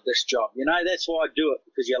 I love this job. That's why I do it,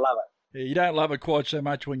 because you love it. Yeah, you don't love it quite so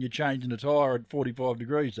much when you're changing a tyre at 45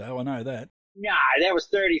 degrees, though. I know that. No, that was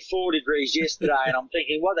 34 degrees yesterday, and I'm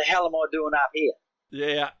thinking, what the hell am I doing up here?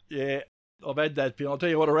 Yeah. I've had that feeling. I'll tell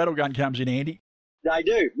you what, a rattle gun comes in handy. They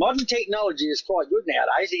do. Modern technology is quite good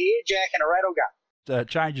nowadays. An air jack and a rattle gun. It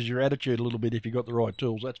changes your attitude a little bit if you've got the right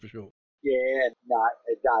tools, that's for sure. Yeah, no,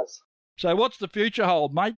 it does. So what's the future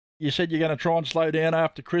hold, mate? You said you're going to try and slow down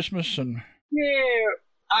after Christmas and...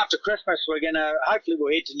 Yeah, after Christmas hopefully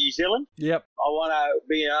we'll head to New Zealand. Yep. I want to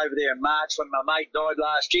be over there in March when my mate died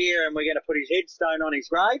last year, and we're going to put his headstone on his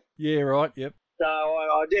grave. Yeah, right, yep. So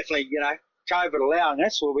I definitely, COVID allowing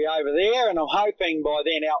us, we'll be over there, and I'm hoping by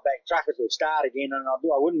then Outback Truckers will start again, and I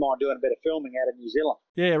wouldn't mind doing a bit of filming out of New Zealand.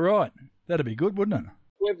 Yeah, right. That'd be good, wouldn't it?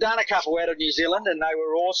 We've done a couple out of New Zealand, and they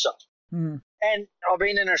were awesome. Mm. And I've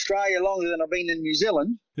been in Australia longer than I've been in New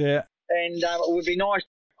Zealand. Yeah. And it would be nice.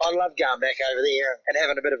 I love going back over there and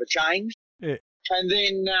having a bit of a change. Yeah. And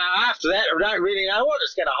then after that, I don't really know what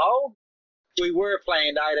it's going to hold. We were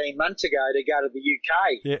planned 18 months ago to go to the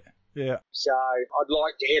UK. Yeah. So I'd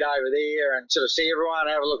like to head over there and sort of see everyone,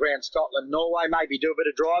 have a look around Scotland, Norway, maybe do a bit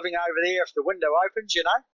of driving over there if the window opens,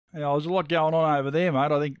 Yeah, there's a lot going on over there,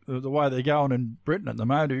 mate. I think the way they're going in Britain at the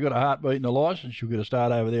moment, if you've got a heartbeat and a licence, you've got to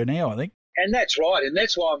start over there now, I think. And that's right, and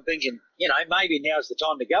that's why I'm thinking, maybe now's the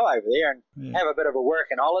time to go over there and have a bit of a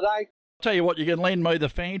working holiday. I'll tell you what, you can lend me the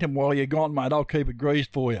Phantom while you're gone, mate. I'll keep it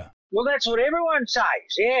greased for you. Well, that's what everyone says.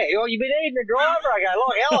 Yeah, well, you've been needing a driver. I go,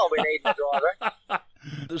 like hell, I'll be needing a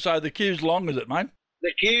driver. So the queue's long, is it, mate?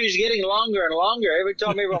 The queue's getting longer and longer every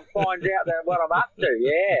time everyone finds out what I'm up to,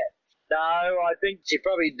 yeah. So I think she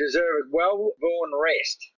probably deserves a well-born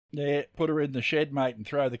rest. Yeah, put her in the shed, mate, and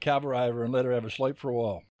throw the cover over and let her have a sleep for a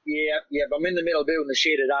while. Yeah, I'm in the middle of building the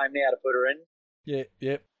shed at home now to put her in. Yeah.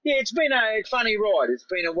 Yeah, it's been a funny ride. It's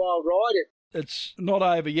been a wild ride. It's not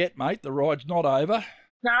over yet, mate. The ride's not over.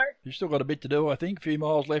 No. You've still got a bit to do, I think. A few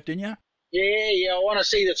miles left in you. Yeah, I want to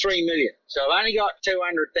see the 3 million. So I've only got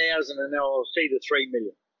 200,000 and then I'll see the 3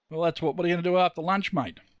 million. Well, that's what are you going to do after lunch,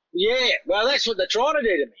 mate? Yeah, well, that's what they're trying to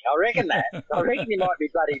do to me. I reckon that. I reckon you might be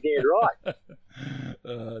bloody dead right.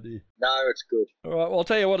 Oh, dear. No, it's good. All right, well, I'll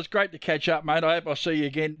tell you what, it's great to catch up, mate. I hope I see you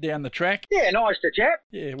again down the track. Yeah, nice to chat.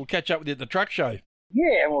 Yeah, we'll catch up with you at the truck show.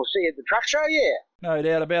 Yeah, and we'll see you at the truck show, yeah. No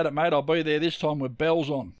doubt about it, mate. I'll be there this time with bells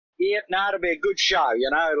on. Yep, no, it'll be a good show,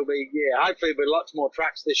 it'll be, hopefully there'll be lots more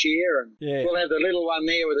trucks this year, and we'll have the little one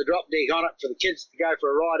there with a drop deck on it for the kids to go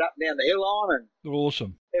for a ride up and down the hill on, and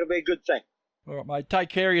awesome. It'll be a good thing. All right, mate, take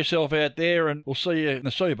care of yourself out there, and we'll see you in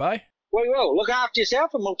the soup, eh? We will. Look after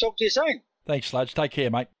yourself, and we'll talk to you soon. Thanks, Sludge. Take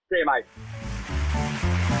care, mate. See you, mate.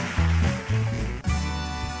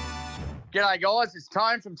 G'day guys, it's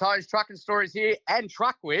Tone from Tone's Trucking Stories here and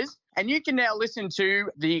Truck Whiz, and you can now listen to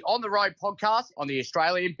the On the Road podcast on the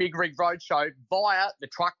Australian Big Rig Road Show via the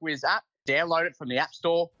Truck Whiz app. Download it from the App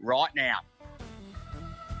Store right now.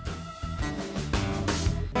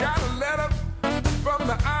 Got a letter from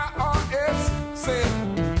the IRS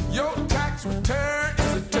saying your tax return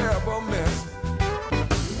is a terrible mess.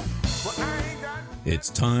 It's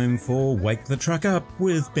time for Wake the Truck Up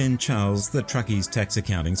with Ben Charles, the Truckies tax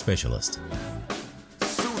accounting specialist. As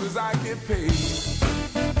soon as I get paid.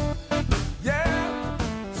 Yeah,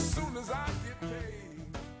 as soon as I get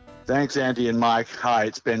paid. Thanks, Andy and Mike. Hi,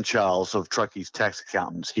 it's Ben Charles of Truckies Tax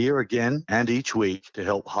Accountants, here again and each week to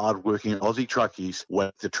help hard-working Aussie truckies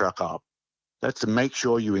wake the truck up. That's to make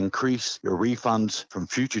sure you increase your refunds from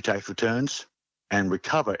future tax returns and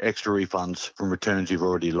recover extra refunds from returns you've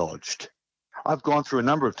already lodged. I've gone through a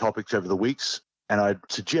number of topics over the weeks, and I'd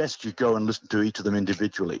suggest you go and listen to each of them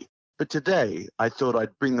individually. But today, I thought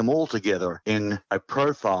I'd bring them all together in a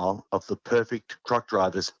profile of the perfect truck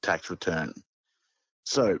driver's tax return.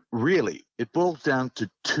 So, really, it boils down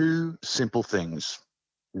to two simple things.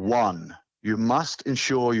 One, you must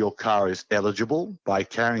ensure your car is eligible by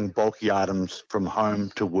carrying bulky items from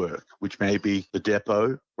home to work, which may be the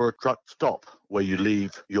depot or a truck stop where you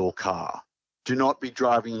leave your car. Do not be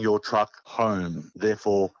driving your truck home,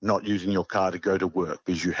 therefore not using your car to go to work,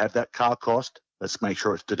 because you have that car cost. Let's make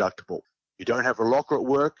sure it's deductible. You don't have a locker at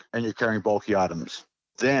work and you're carrying bulky items.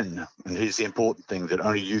 Then, and here's the important thing that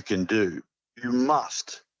only you can do, you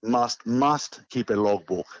must must keep a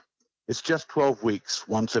logbook. It's just 12 weeks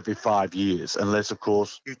once every 5 years, unless, of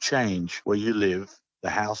course, you change where you live, the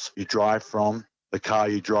house you drive from, the car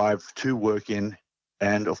you drive to work in,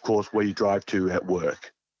 and, of course, where you drive to at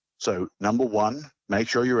work. So, number one, make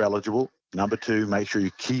sure you're eligible. Number two, make sure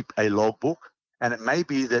you keep a logbook. And it may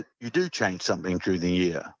be that you do change something during the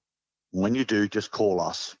year. When you do, just call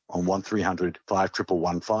us on 1300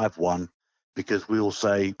 51151 because we will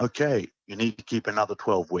say, okay, you need to keep another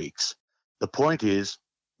 12 weeks. The point is,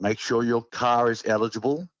 make sure your car is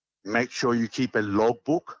eligible. Make sure you keep a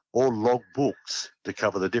logbook or logbooks to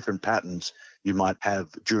cover the different patterns you might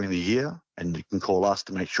have during the year, and you can call us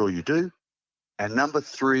to make sure you do. And number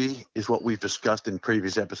three is what we've discussed in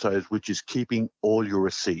previous episodes, which is keeping all your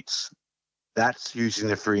receipts. That's using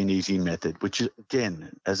the free and easy method, which is,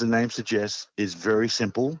 again, as the name suggests, is very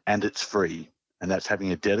simple and it's free. And that's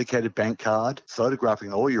having a dedicated bank card,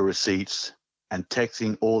 photographing all your receipts, and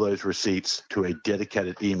texting all those receipts to a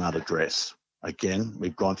dedicated email address. Again,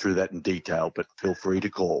 we've gone through that in detail, but feel free to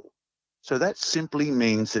call. So that simply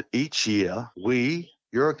means that each year we,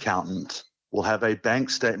 your accountant, will have a bank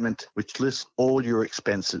statement which lists all your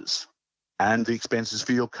expenses, and the expenses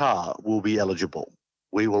for your car will be eligible.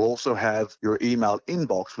 We will also have your email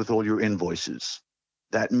inbox with all your invoices.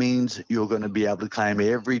 That means you're going to be able to claim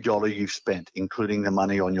every dollar you've spent, including the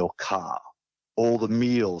money on your car, all the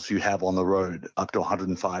meals you have on the road, up to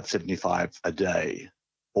 $105.75 a day,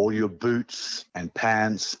 all your boots and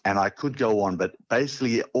pants, and I could go on, but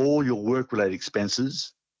basically all your work-related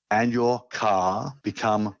expenses and your car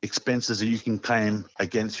become expenses that you can claim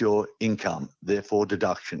against your income, therefore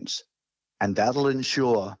deductions. And that'll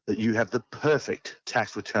ensure that you have the perfect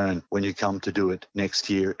tax return when you come to do it next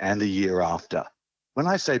year and the year after. When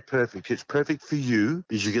I say perfect, it's perfect for you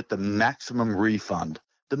because you get the maximum refund,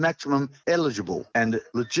 the maximum eligible and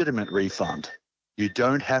legitimate refund. You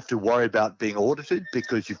don't have to worry about being audited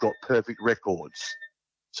because you've got perfect records.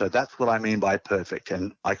 So that's what I mean by perfect.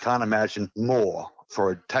 And I can't imagine more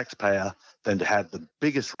for a taxpayer than to have the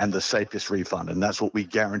biggest and the safest refund. And that's what we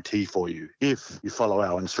guarantee for you if you follow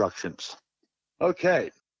our instructions. Okay,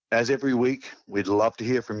 as every week, we'd love to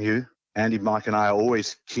hear from you. Andy, Mike, and I are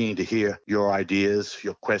always keen to hear your ideas,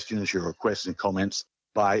 your questions, your requests and comments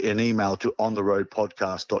by an email to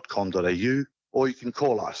ontheroadpodcast.com.au, or you can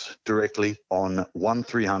call us directly on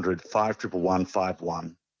 1300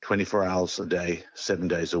 51151, 24 hours a day, 7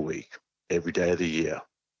 days a week, every day of the year.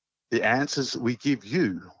 The answers we give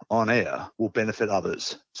you on air will benefit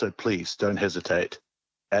others, so please don't hesitate.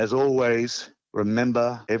 As always,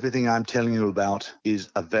 remember, everything I'm telling you about is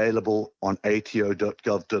available on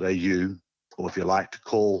ato.gov.au, or if you like to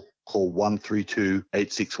call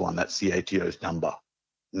 132-861. That's the ATO's number.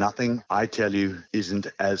 Nothing I tell you isn't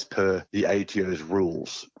as per the ATO's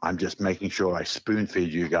rules. I'm just making sure I spoon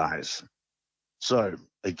feed you guys. So,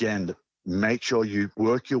 again, make sure you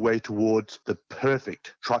work your way towards the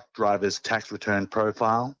perfect truck driver's tax return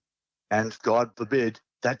profile. And God forbid,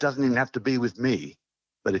 that doesn't even have to be with me.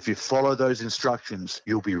 But if you follow those instructions,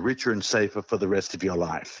 you'll be richer and safer for the rest of your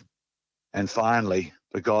life. And finally,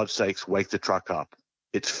 for God's sakes, wake the truck up.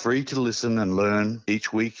 It's free to listen and learn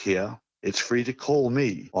each week here. It's free to call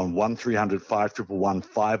me on 1300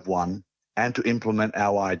 51151 and to implement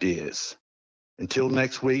our ideas. Until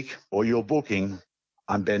next week or your booking,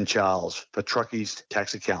 I'm Ben Charles for Truckies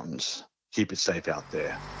Tax Accountants. Keep it safe out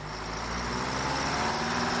there.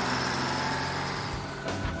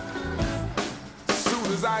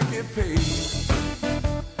 As I get paid.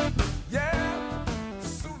 Yeah,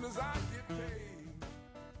 as soon as I get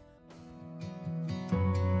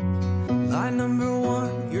paid. Line number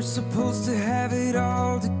one, you're supposed to have it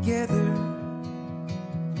all together.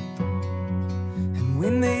 And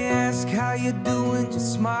when they ask how you doing,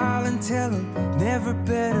 just smile and tell them never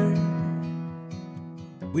better.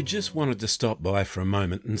 We just wanted to stop by for a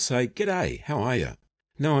moment and say, "G'day, how are you?"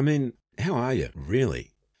 No, I mean, how are you, really?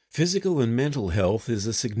 Physical and mental health is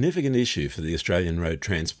a significant issue for the Australian road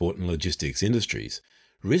transport and logistics industries.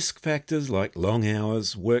 Risk factors like long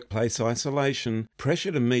hours, workplace isolation,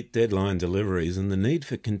 pressure to meet deadline deliveries, and the need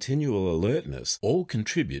for continual alertness all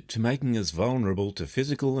contribute to making us vulnerable to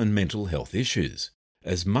physical and mental health issues.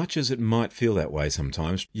 As much as it might feel that way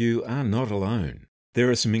sometimes, you are not alone. There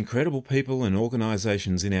are some incredible people and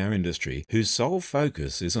organisations in our industry whose sole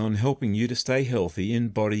focus is on helping you to stay healthy in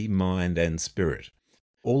body, mind and spirit.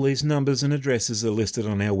 All these numbers and addresses are listed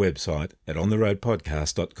on our website at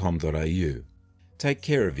ontheroadpodcast.com.au. Take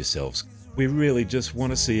care of yourselves. We really just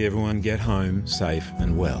want to see everyone get home safe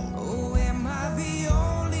and well. Oh, am I the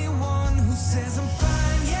only one who says I'm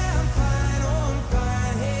fine? Yeah, I'm fine. Oh, I'm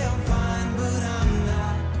fine. Hey, I'm fine, but I'm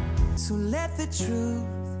not. So let the truth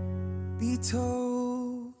be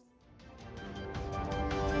told.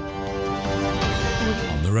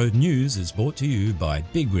 On the Road News is brought to you by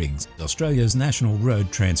Big Rigs, Australia's national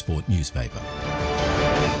road transport newspaper.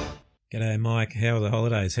 G'day, Mike. How are the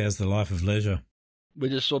holidays? How's the life of leisure?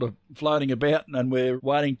 We're just sort of floating about and we're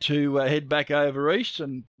waiting to head back over east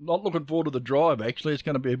and not looking forward to the drive, actually. It's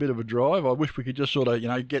going to be a bit of a drive. I wish we could just sort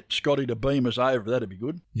of, get Scotty to beam us over. That'd be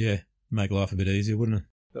good. Yeah, make life a bit easier, wouldn't it?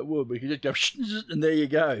 It would. We could just go, and there you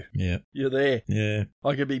go. Yeah. You're there. Yeah.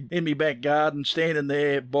 I could be in my back garden, standing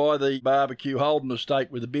there by the barbecue, holding a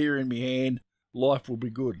steak with a beer in my hand. Life will be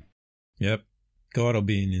good. Yep. God will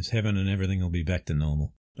be in his heaven and everything will be back to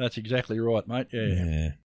normal. That's exactly right, mate.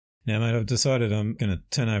 Yeah. Now, mate, I've decided I'm going to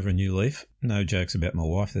turn over a new leaf. No jokes about my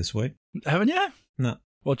wife this week. Haven't you? No.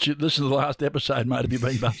 Listen to the last episode, mate. Have you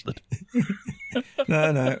been busted?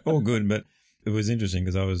 No, all good. But it was interesting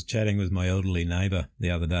because I was chatting with my elderly neighbour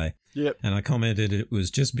the other day. Yep. And I commented it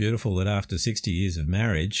was just beautiful that after 60 years of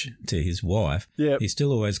marriage to his wife, yep, he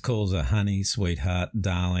still always calls her honey, sweetheart,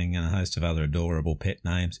 darling, and a host of other adorable pet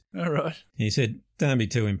names. All right. He said, don't be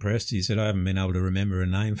too impressed. He said, I haven't been able to remember a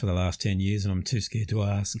name for the last 10 years and I'm too scared to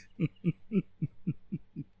ask.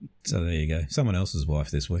 So there you go. Someone else's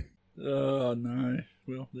wife this week. Oh, no.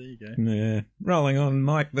 Well, there you go. Yeah. Rolling on,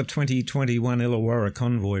 Mike, the 2021 Illawarra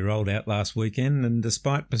convoy rolled out last weekend and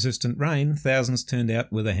despite persistent rain, thousands turned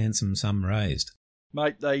out with a handsome sum raised.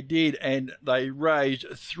 Mate, they did, and they raised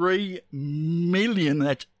 $3 million,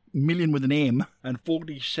 that's million with an M, and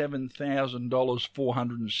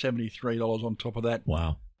 $47,473 on top of that.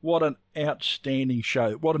 Wow. What an outstanding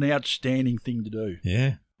show. What an outstanding thing to do.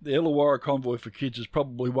 Yeah. The Illawarra Convoy for Kids is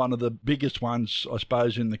probably one of the biggest ones, I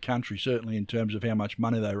suppose, in the country, certainly in terms of how much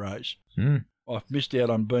money they raise. Mm. I've missed out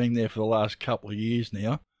on being there for the last couple of years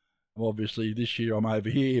now. Obviously, this year I'm over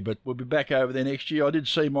here, but we'll be back over there next year. I did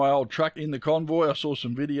see my old truck in the convoy. I saw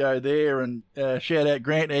some video there, and shout out,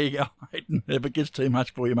 Grant. There you go, mate. If it gets too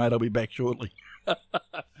much for you, mate, I'll be back shortly.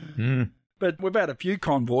 But we've had a few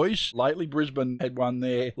convoys lately. Brisbane had one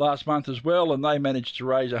there last month as well, and they managed to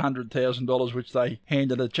raise $100,000, which they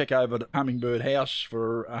handed a cheque over to Hummingbird House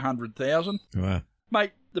for $100,000. Wow.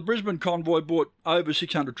 Mate, the Brisbane convoy brought over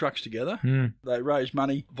 600 trucks together. Mm. They raised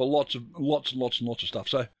money for lots of stuff.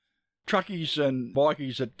 So truckies and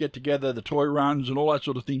bikies that get together, the toy runs and all that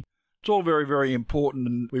sort of thing, it's all very, very important,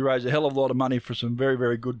 and we raise a hell of a lot of money for some very,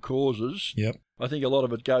 very good causes. Yep. I think a lot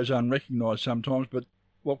of it goes unrecognised sometimes, but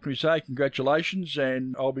what can we say? Congratulations,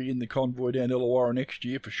 and I'll be in the convoy down Illawarra next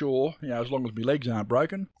year for sure, as long as my legs aren't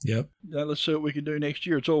broken. Yep. Let's see what we can do next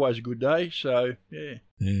year. It's always a good day, so, yeah.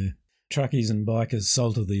 Yeah. Truckies and bikers,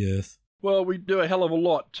 salt of the earth. Well, we do a hell of a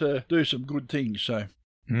lot to do some good things, so.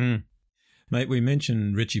 Mate, we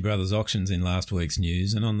mentioned Ritchie Brothers Auctions in last week's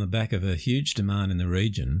news, and on the back of a huge demand in the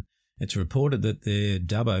region, it's reported that their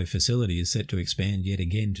Dubbo facility is set to expand yet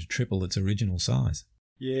again to triple its original size.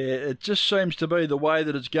 Yeah, it just seems to be the way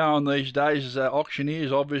that it's going these days.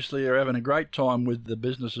 Auctioneers obviously are having a great time with the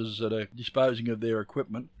businesses that are disposing of their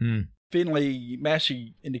equipment. Finley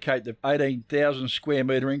Massey indicate that 18,000 square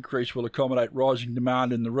metre increase will accommodate rising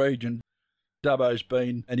demand in the region. Dubbo's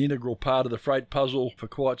been an integral part of the freight puzzle for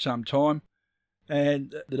quite some time,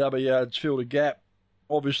 and the Dubbo Yard's filled a gap.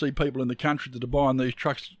 Obviously, people in the country that are buying these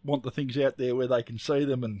trucks want the things out there where they can see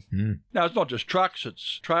them. And now it's not just trucks,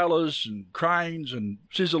 it's trailers and cranes and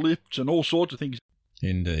scissor lifts and all sorts of things.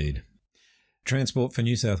 Indeed. Transport for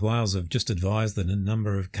New South Wales have just advised that a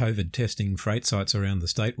number of COVID testing freight sites around the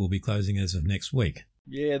state will be closing as of next week.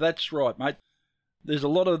 Yeah, that's right, mate. There's a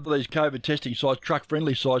lot of these COVID testing sites,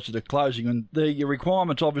 truck-friendly sites that are closing, and the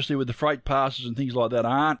requirements, obviously, with the freight passes and things like that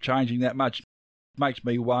aren't changing that much. Makes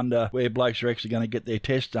me wonder where blokes are actually going to get their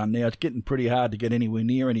tests done now. It's getting pretty hard to get anywhere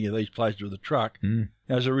near any of these places with a truck.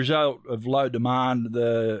 As a result of low demand,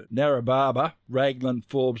 the Narrababa, Raglan,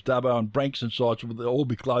 Forbes, Dubbo and Branksome sites will all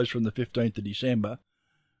be closed from the 15th of December.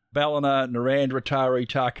 Ballina, Narandra, Taree,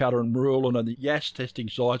 Tarcutta and Marulan and the Yass testing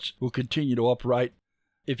sites will continue to operate.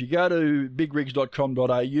 If you go to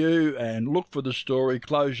bigrigs.com.au and look for the story,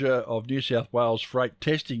 closure of New South Wales freight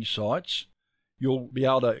testing sites, you'll be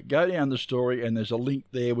able to go down the story and there's a link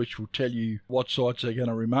there which will tell you what sites are going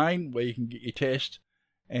to remain, where you can get your test,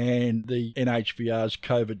 and the NHVR's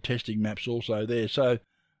COVID testing map's also there. So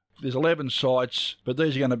there's 11 sites, but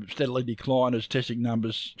these are going to steadily decline as testing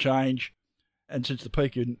numbers change. And since the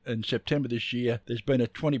peak in September this year, there's been a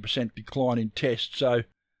 20% decline in tests. So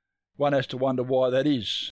one has to wonder why that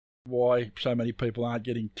is, why so many people aren't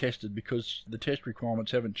getting tested, because the test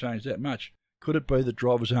requirements haven't changed that much. Could it be that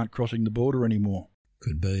drivers aren't crossing the border anymore?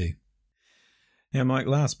 Could be. Now, Mike,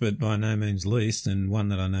 last but by no means least, and one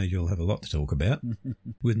that I know you'll have a lot to talk about,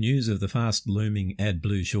 with news of the fast-looming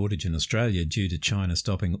AdBlue shortage in Australia due to China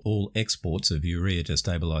stopping all exports of urea to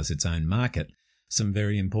stabilise its own market, some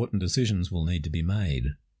very important decisions will need to be made.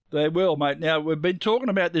 They will, mate. Now, we've been talking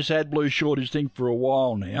about this AdBlue shortage thing for a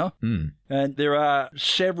while now, and there are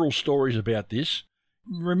several stories about this.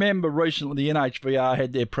 Remember recently the NHVR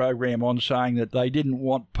had their program on saying that they didn't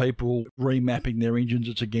want people remapping their engines,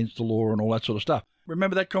 it's against the law and all that sort of stuff.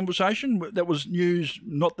 Remember that conversation? That was news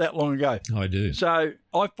not that long ago. I do. So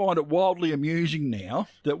I find it wildly amusing now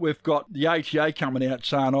that we've got the ATA coming out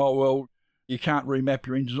saying, oh, well, you can't remap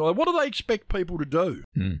your engines. What do they expect people to do?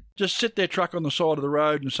 Just sit their truck on the side of the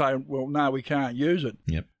road and say, well, no, we can't use it.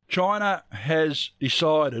 Yep. China has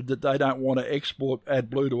decided that they don't want to export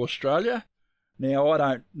AdBlue to Australia. Now, I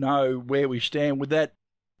don't know where we stand with that.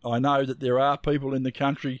 I know that there are people in the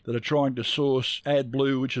country that are trying to source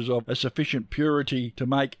AdBlue, which is of a sufficient purity to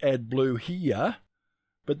make AdBlue here.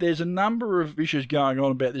 But there's a number of issues going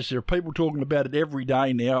on about this. There are people talking about it every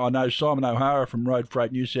day now. I know Simon O'Hara from Road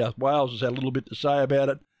Freight New South Wales has had a little bit to say about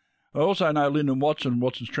it. I also know Lyndon Watson,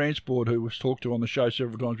 Watson's Transport, who was talked to on the show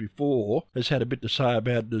several times before, has had a bit to say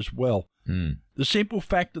about it as well. The simple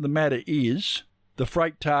fact of the matter is the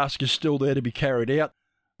freight task is still there to be carried out.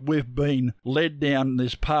 We've been led down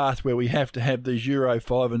this path where we have to have these Euro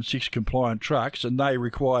 5 and 6 compliant trucks, and they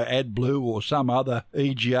require AdBlue or some other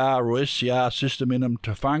EGR or SCR system in them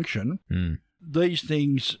to function. These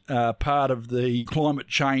things are part of the climate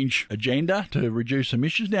change agenda to reduce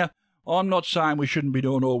emissions. Now, I'm not saying we shouldn't be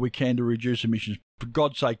doing all we can to reduce emissions. For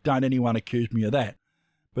God's sake, don't anyone accuse me of that.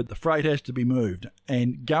 But the freight has to be moved,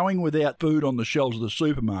 and going without food on the shelves of the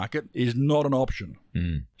supermarket is not an option.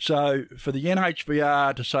 So for the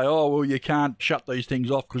NHVR to say, oh, well, you can't shut these things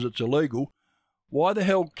off because it's illegal, why the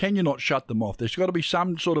hell can you not shut them off? There's got to be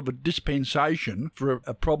some sort of a dispensation for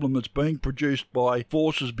a problem that's being produced by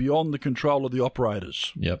forces beyond the control of the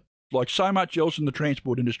operators. Yep. Like so much else in the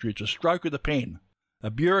transport industry, it's a stroke of the pen. A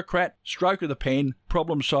bureaucrat, stroke of the pen,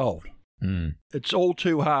 problem solved. It's all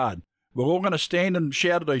too hard. We're all going to stand and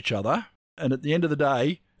shout at each other, and at the end of the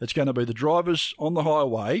day, it's going to be the drivers on the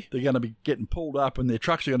highway. They're going to be getting pulled up, and their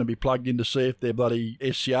trucks are going to be plugged in to see if their bloody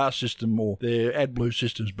SCR system or their AdBlue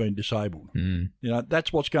system's been disabled. You know,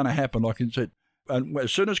 that's what's going to happen. Like I said, and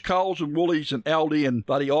as soon as Coles and Woolies and Aldi and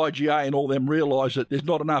bloody IGA and all them realise that there's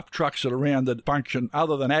not enough trucks that are around that function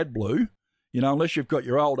other than AdBlue, you know, unless you've got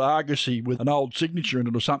your old Argosy with an old signature in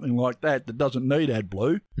it or something like that that doesn't need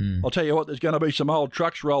AdBlue, I'll tell you what, there's going to be some old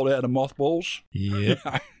trucks rolled out of mothballs. Yep.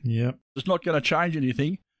 It's not going to change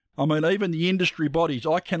anything. I mean, even the industry bodies,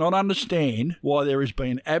 I cannot understand why there has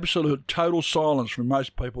been absolute total silence from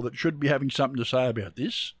most people that should be having something to say about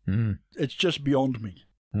this. It's just beyond me.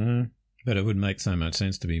 But it would make so much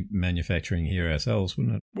sense to be manufacturing here ourselves,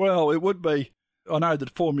 wouldn't it? Well, it would be. I know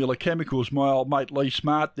that Formula Chemicals, my old mate Lee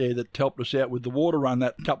Smart there that helped us out with the water run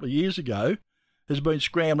that a couple of years ago, has been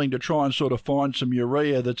scrambling to try and sort of find some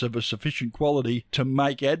urea that's of a sufficient quality to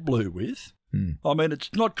make AdBlue with. I mean, it's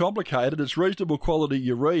not complicated. It's reasonable quality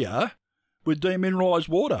urea with demineralised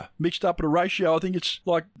water mixed up at a ratio, I think it's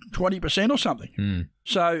like 20% or something.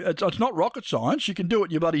 So it's not rocket science. You can do it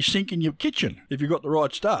in your bloody sink in your kitchen if you've got the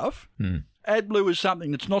right stuff. AdBlue is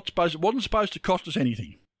something that's it wasn't supposed to cost us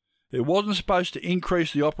anything. It wasn't supposed to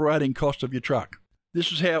increase the operating cost of your truck.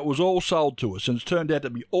 This is how it was all sold to us, and it's turned out to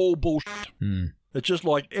be all bullshit. It's just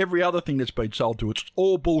like every other thing that's been sold to us. It's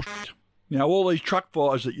all bullshit. You know, all these truck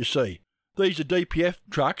fires that you see, these are DPF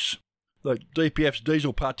trucks, the DPF's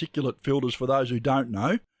diesel particulate filters for those who don't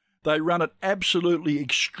know. They run at absolutely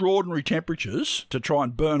extraordinary temperatures to try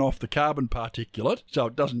and burn off the carbon particulate so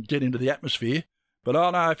it doesn't get into the atmosphere. But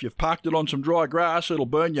I know if you've parked it on some dry grass, it'll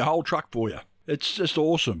burn your whole truck for you. It's just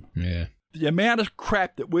awesome. Yeah. The amount of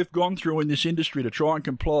crap that we've gone through in this industry to try and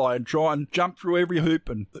comply and try and jump through every hoop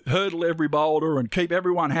and hurdle every boulder and keep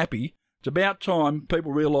everyone happy, it's about time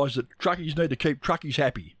people realise that truckies need to keep truckies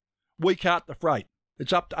happy. We cart the freight.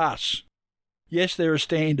 It's up to us. Yes, there are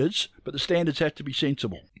standards, but the standards have to be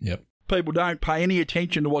sensible. Yep. People don't pay any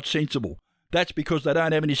attention to what's sensible. That's because they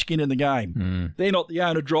don't have any skin in the game. They're not the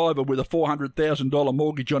owner-driver with a $400,000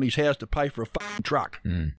 mortgage on his house to pay for a fucking truck.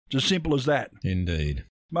 It's as simple as that. Indeed.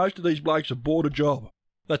 Most of these blokes have bought a job.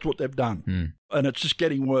 That's what they've done. And it's just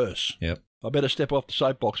getting worse. Yep. I better step off the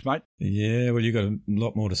soapbox, mate. Yeah, well, you've got a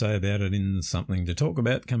lot more to say about it in Something to Talk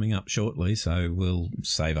About coming up shortly, so we'll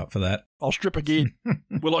save up for that. I'll strip again.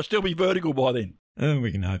 Will I still be vertical by then?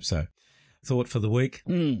 We can hope so. Thought for the week,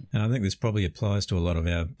 and I think this probably applies to a lot of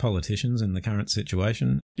our politicians in the current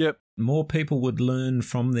situation. Yep. More people would learn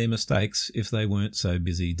from their mistakes if they weren't so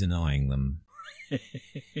busy denying them.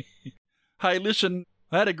 Hey, listen,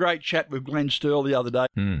 I had a great chat with Glenn Stirl the other day,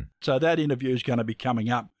 so that interview is going to be coming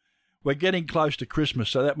up. We're getting close to Christmas,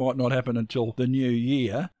 so that might not happen until the new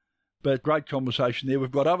year, but great conversation there. We've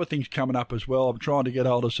got other things coming up as well. I'm trying to get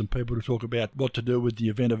hold of some people to talk about what to do with the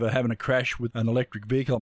event of having a crash with an electric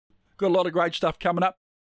vehicle. Got a lot of great stuff coming up.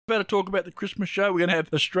 We're going to talk about the Christmas show. We're going to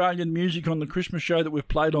have Australian music on the Christmas show that we've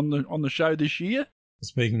played on the show this year.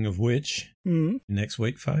 Speaking of which, next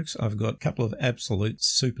week, folks, I've got a couple of absolute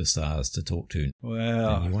superstars to talk to.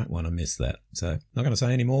 Wow. And you won't want to miss that. So, not going to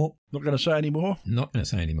say any more. Not going to say any more? Not going to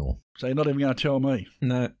say any more. So you're not even going to tell me?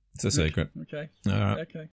 No, it's a secret. Okay. All right.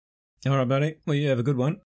 Okay. All right, buddy. Well, you have a good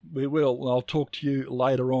one. We will. I'll talk to you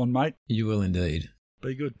later on, mate. You will indeed.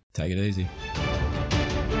 Be good. Take it easy.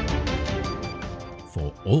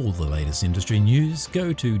 For all the latest industry news,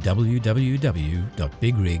 go to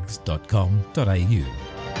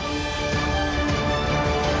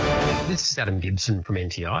www.bigrigs.com.au. This is Adam Gibson from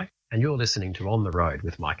NTI, and you're listening to On the Road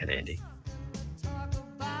with Mike and Andy.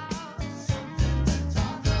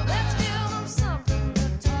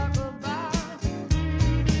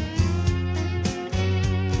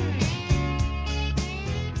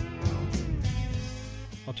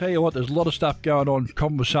 I'll tell you what, there's a lot of stuff going on,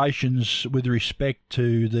 conversations with respect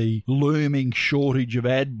to the looming shortage of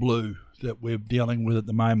AdBlue that we're dealing with at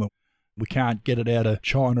the moment. We can't get it out of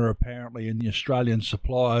China, apparently, and the Australian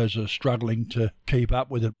suppliers are struggling to keep up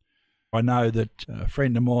with it. I know that a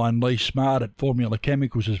friend of mine, Lee Smart at Formula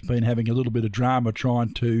Chemicals, has been having a little bit of drama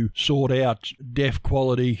trying to sort out DEF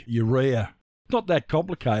quality urea. Not that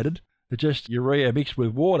complicated. It's just urea mixed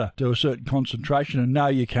with water to a certain concentration, and no,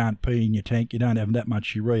 you can't pee in your tank. You don't have that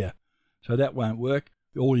much urea. So that won't work.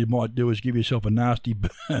 All you might do is give yourself a nasty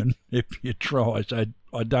burn if you try, so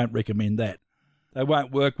I don't recommend that. They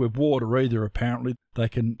won't work with water either, apparently. They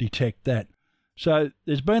can detect that. So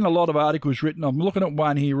there's been a lot of articles written. I'm looking at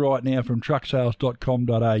one here right now from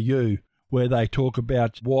trucksales.com.au where they talk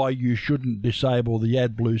about why you shouldn't disable the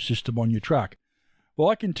AdBlue system on your truck. Well,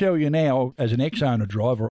 I can tell you now, as an ex-owner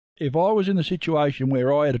driver, if I was in the situation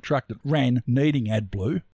where I had a truck that ran needing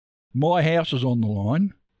AdBlue, my house is on the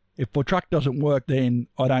line. If the truck doesn't work, then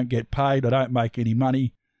I don't get paid, I don't make any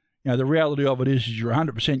money. You know, the reality of it is you're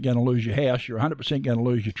 100% going to lose your house, you're 100% going to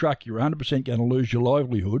lose your truck, you're 100% going to lose your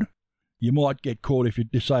livelihood. You might get caught if you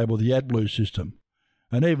disable the AdBlue system.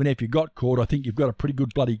 And even if you got caught, I think you've got a pretty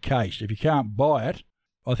good bloody case. If you can't buy it,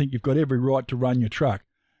 I think you've got every right to run your truck.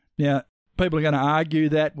 Now, people are going to argue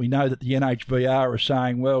that. We know that the NHVR are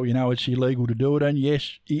saying, well, you know, it's illegal to do it. And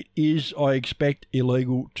yes, it is, I expect,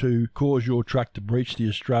 illegal to cause your truck to breach the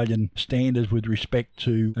Australian standards with respect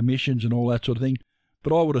to emissions and all that sort of thing.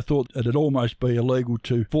 But I would have thought that it'd almost be illegal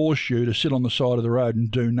to force you to sit on the side of the road and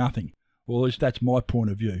do nothing. Well, at least that's my point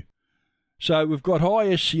of view. So we've got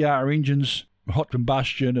high SCR engines, hot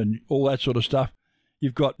combustion and all that sort of stuff.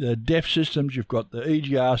 You've got the DEF systems, you've got the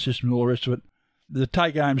EGR system and all the rest of it. The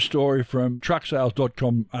take-home story from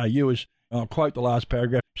trucksales.com.au is, I'll quote the last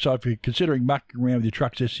paragraph, so if you're considering mucking around with your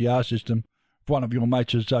truck's SCR system, if one of your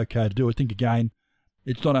mates says it's okay to do it, think again.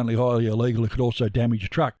 It's not only highly illegal, it could also damage your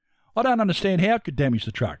truck. I don't understand how it could damage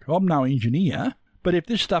the truck. I'm no engineer, but if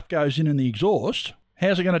this stuff goes in the exhaust,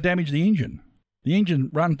 how's it going to damage the engine? The engine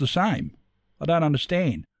runs the same. I don't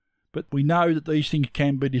understand. But we know that these things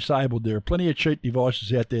can be disabled. There are plenty of cheap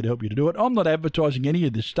devices out there to help you to do it. I'm not advertising any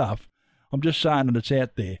of this stuff. I'm just saying that it's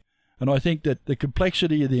out there. And I think that the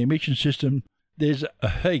complexity of the emission system, there's a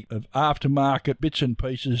heap of aftermarket bits and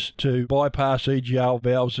pieces to bypass EGR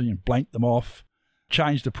valves and blank them off,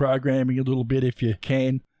 change the programming a little bit if you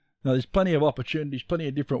can. Now, there's plenty of opportunities, plenty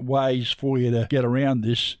of different ways for you to get around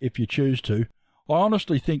this if you choose to. I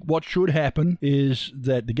honestly think what should happen is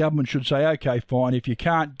that the government should say, okay, fine, if you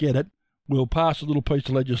can't get it, we'll pass a little piece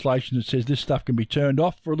of legislation that says this stuff can be turned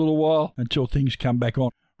off for a little while until things come back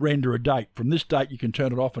on. Render a date. From this date you can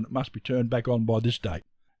turn it off and it must be turned back on by this date.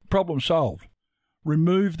 Problem solved.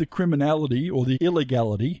 Remove the criminality or the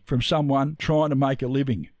illegality from someone trying to make a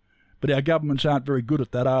living. But our governments aren't very good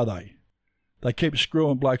at that, are they? They keep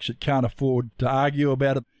screwing blokes that can't afford to argue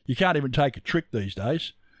about it. You can't even take a trick these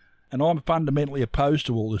days. And I'm fundamentally opposed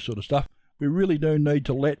to all this sort of stuff. We really do need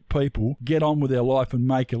to let people get on with their life and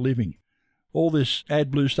make a living. All this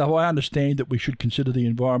AdBlue stuff, I understand that we should consider the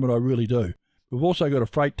environment, I really do. We've also got a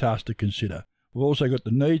freight task to consider. We've also got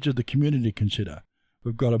the needs of the community to consider.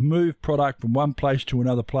 We've got to move product from one place to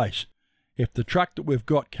another place. If the truck that we've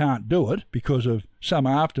got can't do it because of some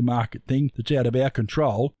aftermarket thing that's out of our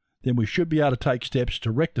control, then we should be able to take steps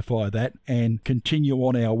to rectify that and continue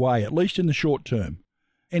on our way, at least in the short term.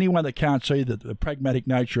 Anyone that can't see the pragmatic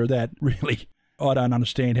nature of that, really, I don't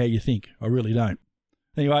understand how you think. I really don't.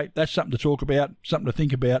 Anyway, that's something to talk about, something to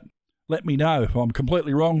think about. Let me know. If I'm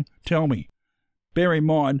completely wrong, tell me. Bear in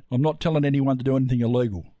mind, I'm not telling anyone to do anything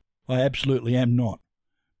illegal. I absolutely am not.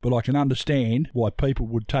 But I can understand why people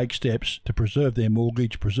would take steps to preserve their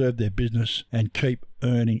mortgage, preserve their business, and keep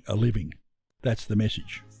earning a living. That's the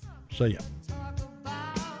message. See ya.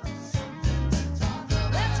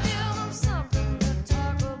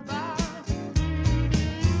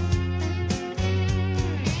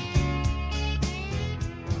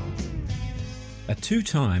 A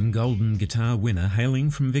two-time Golden Guitar winner hailing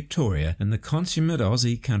from Victoria and the consummate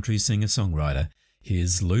Aussie country singer-songwriter,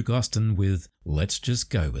 here's Luke Austin with Let's Just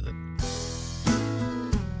Go With It.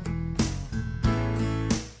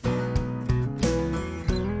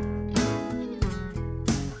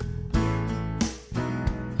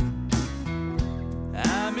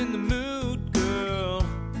 I'm in the mood, girl,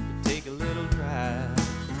 to take a little drive.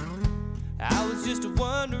 I was just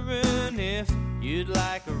wondering if you'd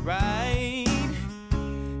like a ride.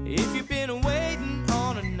 If you've been waiting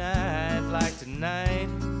on a night like tonight,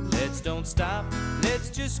 let's don't stop, let's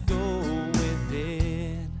just go with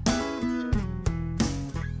it.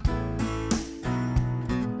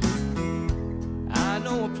 I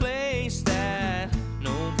know a place that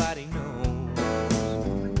nobody knows,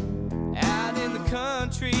 out in the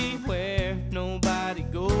country where nobody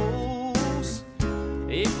goes.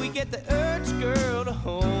 If we get the urge, girl, to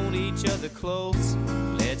hold each other close,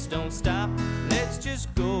 let's don't stop, let's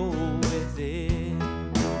just go with it.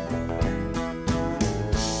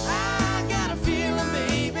 I got a feeling,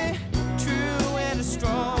 baby, true and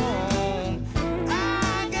strong.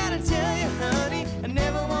 I gotta tell you, honey, I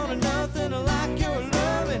never wanted nothing like your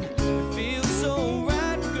loving. It feels so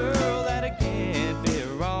right, girl, that it can't be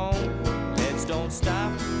wrong. Let's don't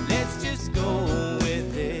stop, let's just go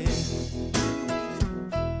with it.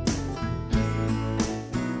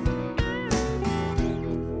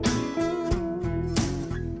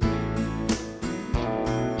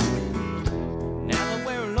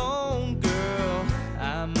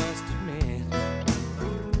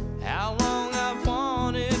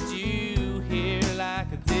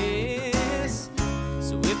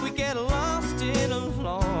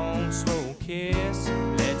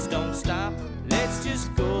 Let's don't stop, let's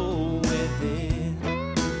just go with it.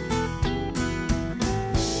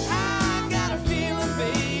 I got a feeling,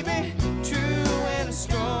 baby, true and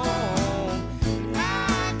strong.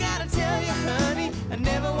 I gotta tell you, honey, I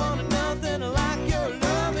never wanted nothing like your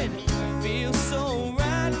loving. It feels so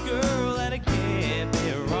right, girl, that it can't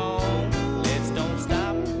be wrong. Let's don't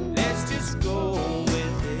stop, let's just go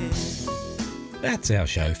with it. That's our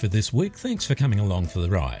show for this week. Thanks for coming along for the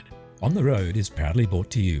ride. On the Road is proudly brought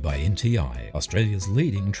to you by NTI, Australia's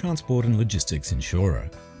leading transport and logistics insurer.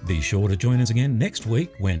 Be sure to join us again next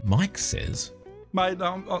week when Mike says... Mate,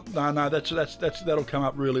 no, that'll come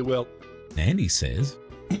up really well. Andy says...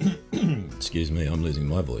 Excuse me, I'm losing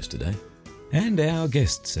my voice today. And our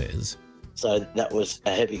guest says... So that was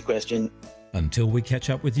a heavy question. Until we catch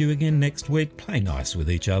up with you again next week, play nice with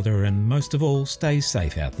each other and most of all, stay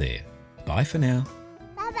safe out there. Bye for now.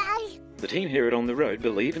 The team here at On The Road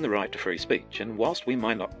believe in the right to free speech, and whilst we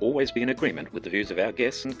might not always be in agreement with the views of our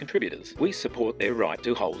guests and contributors, we support their right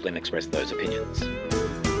to hold and express those opinions.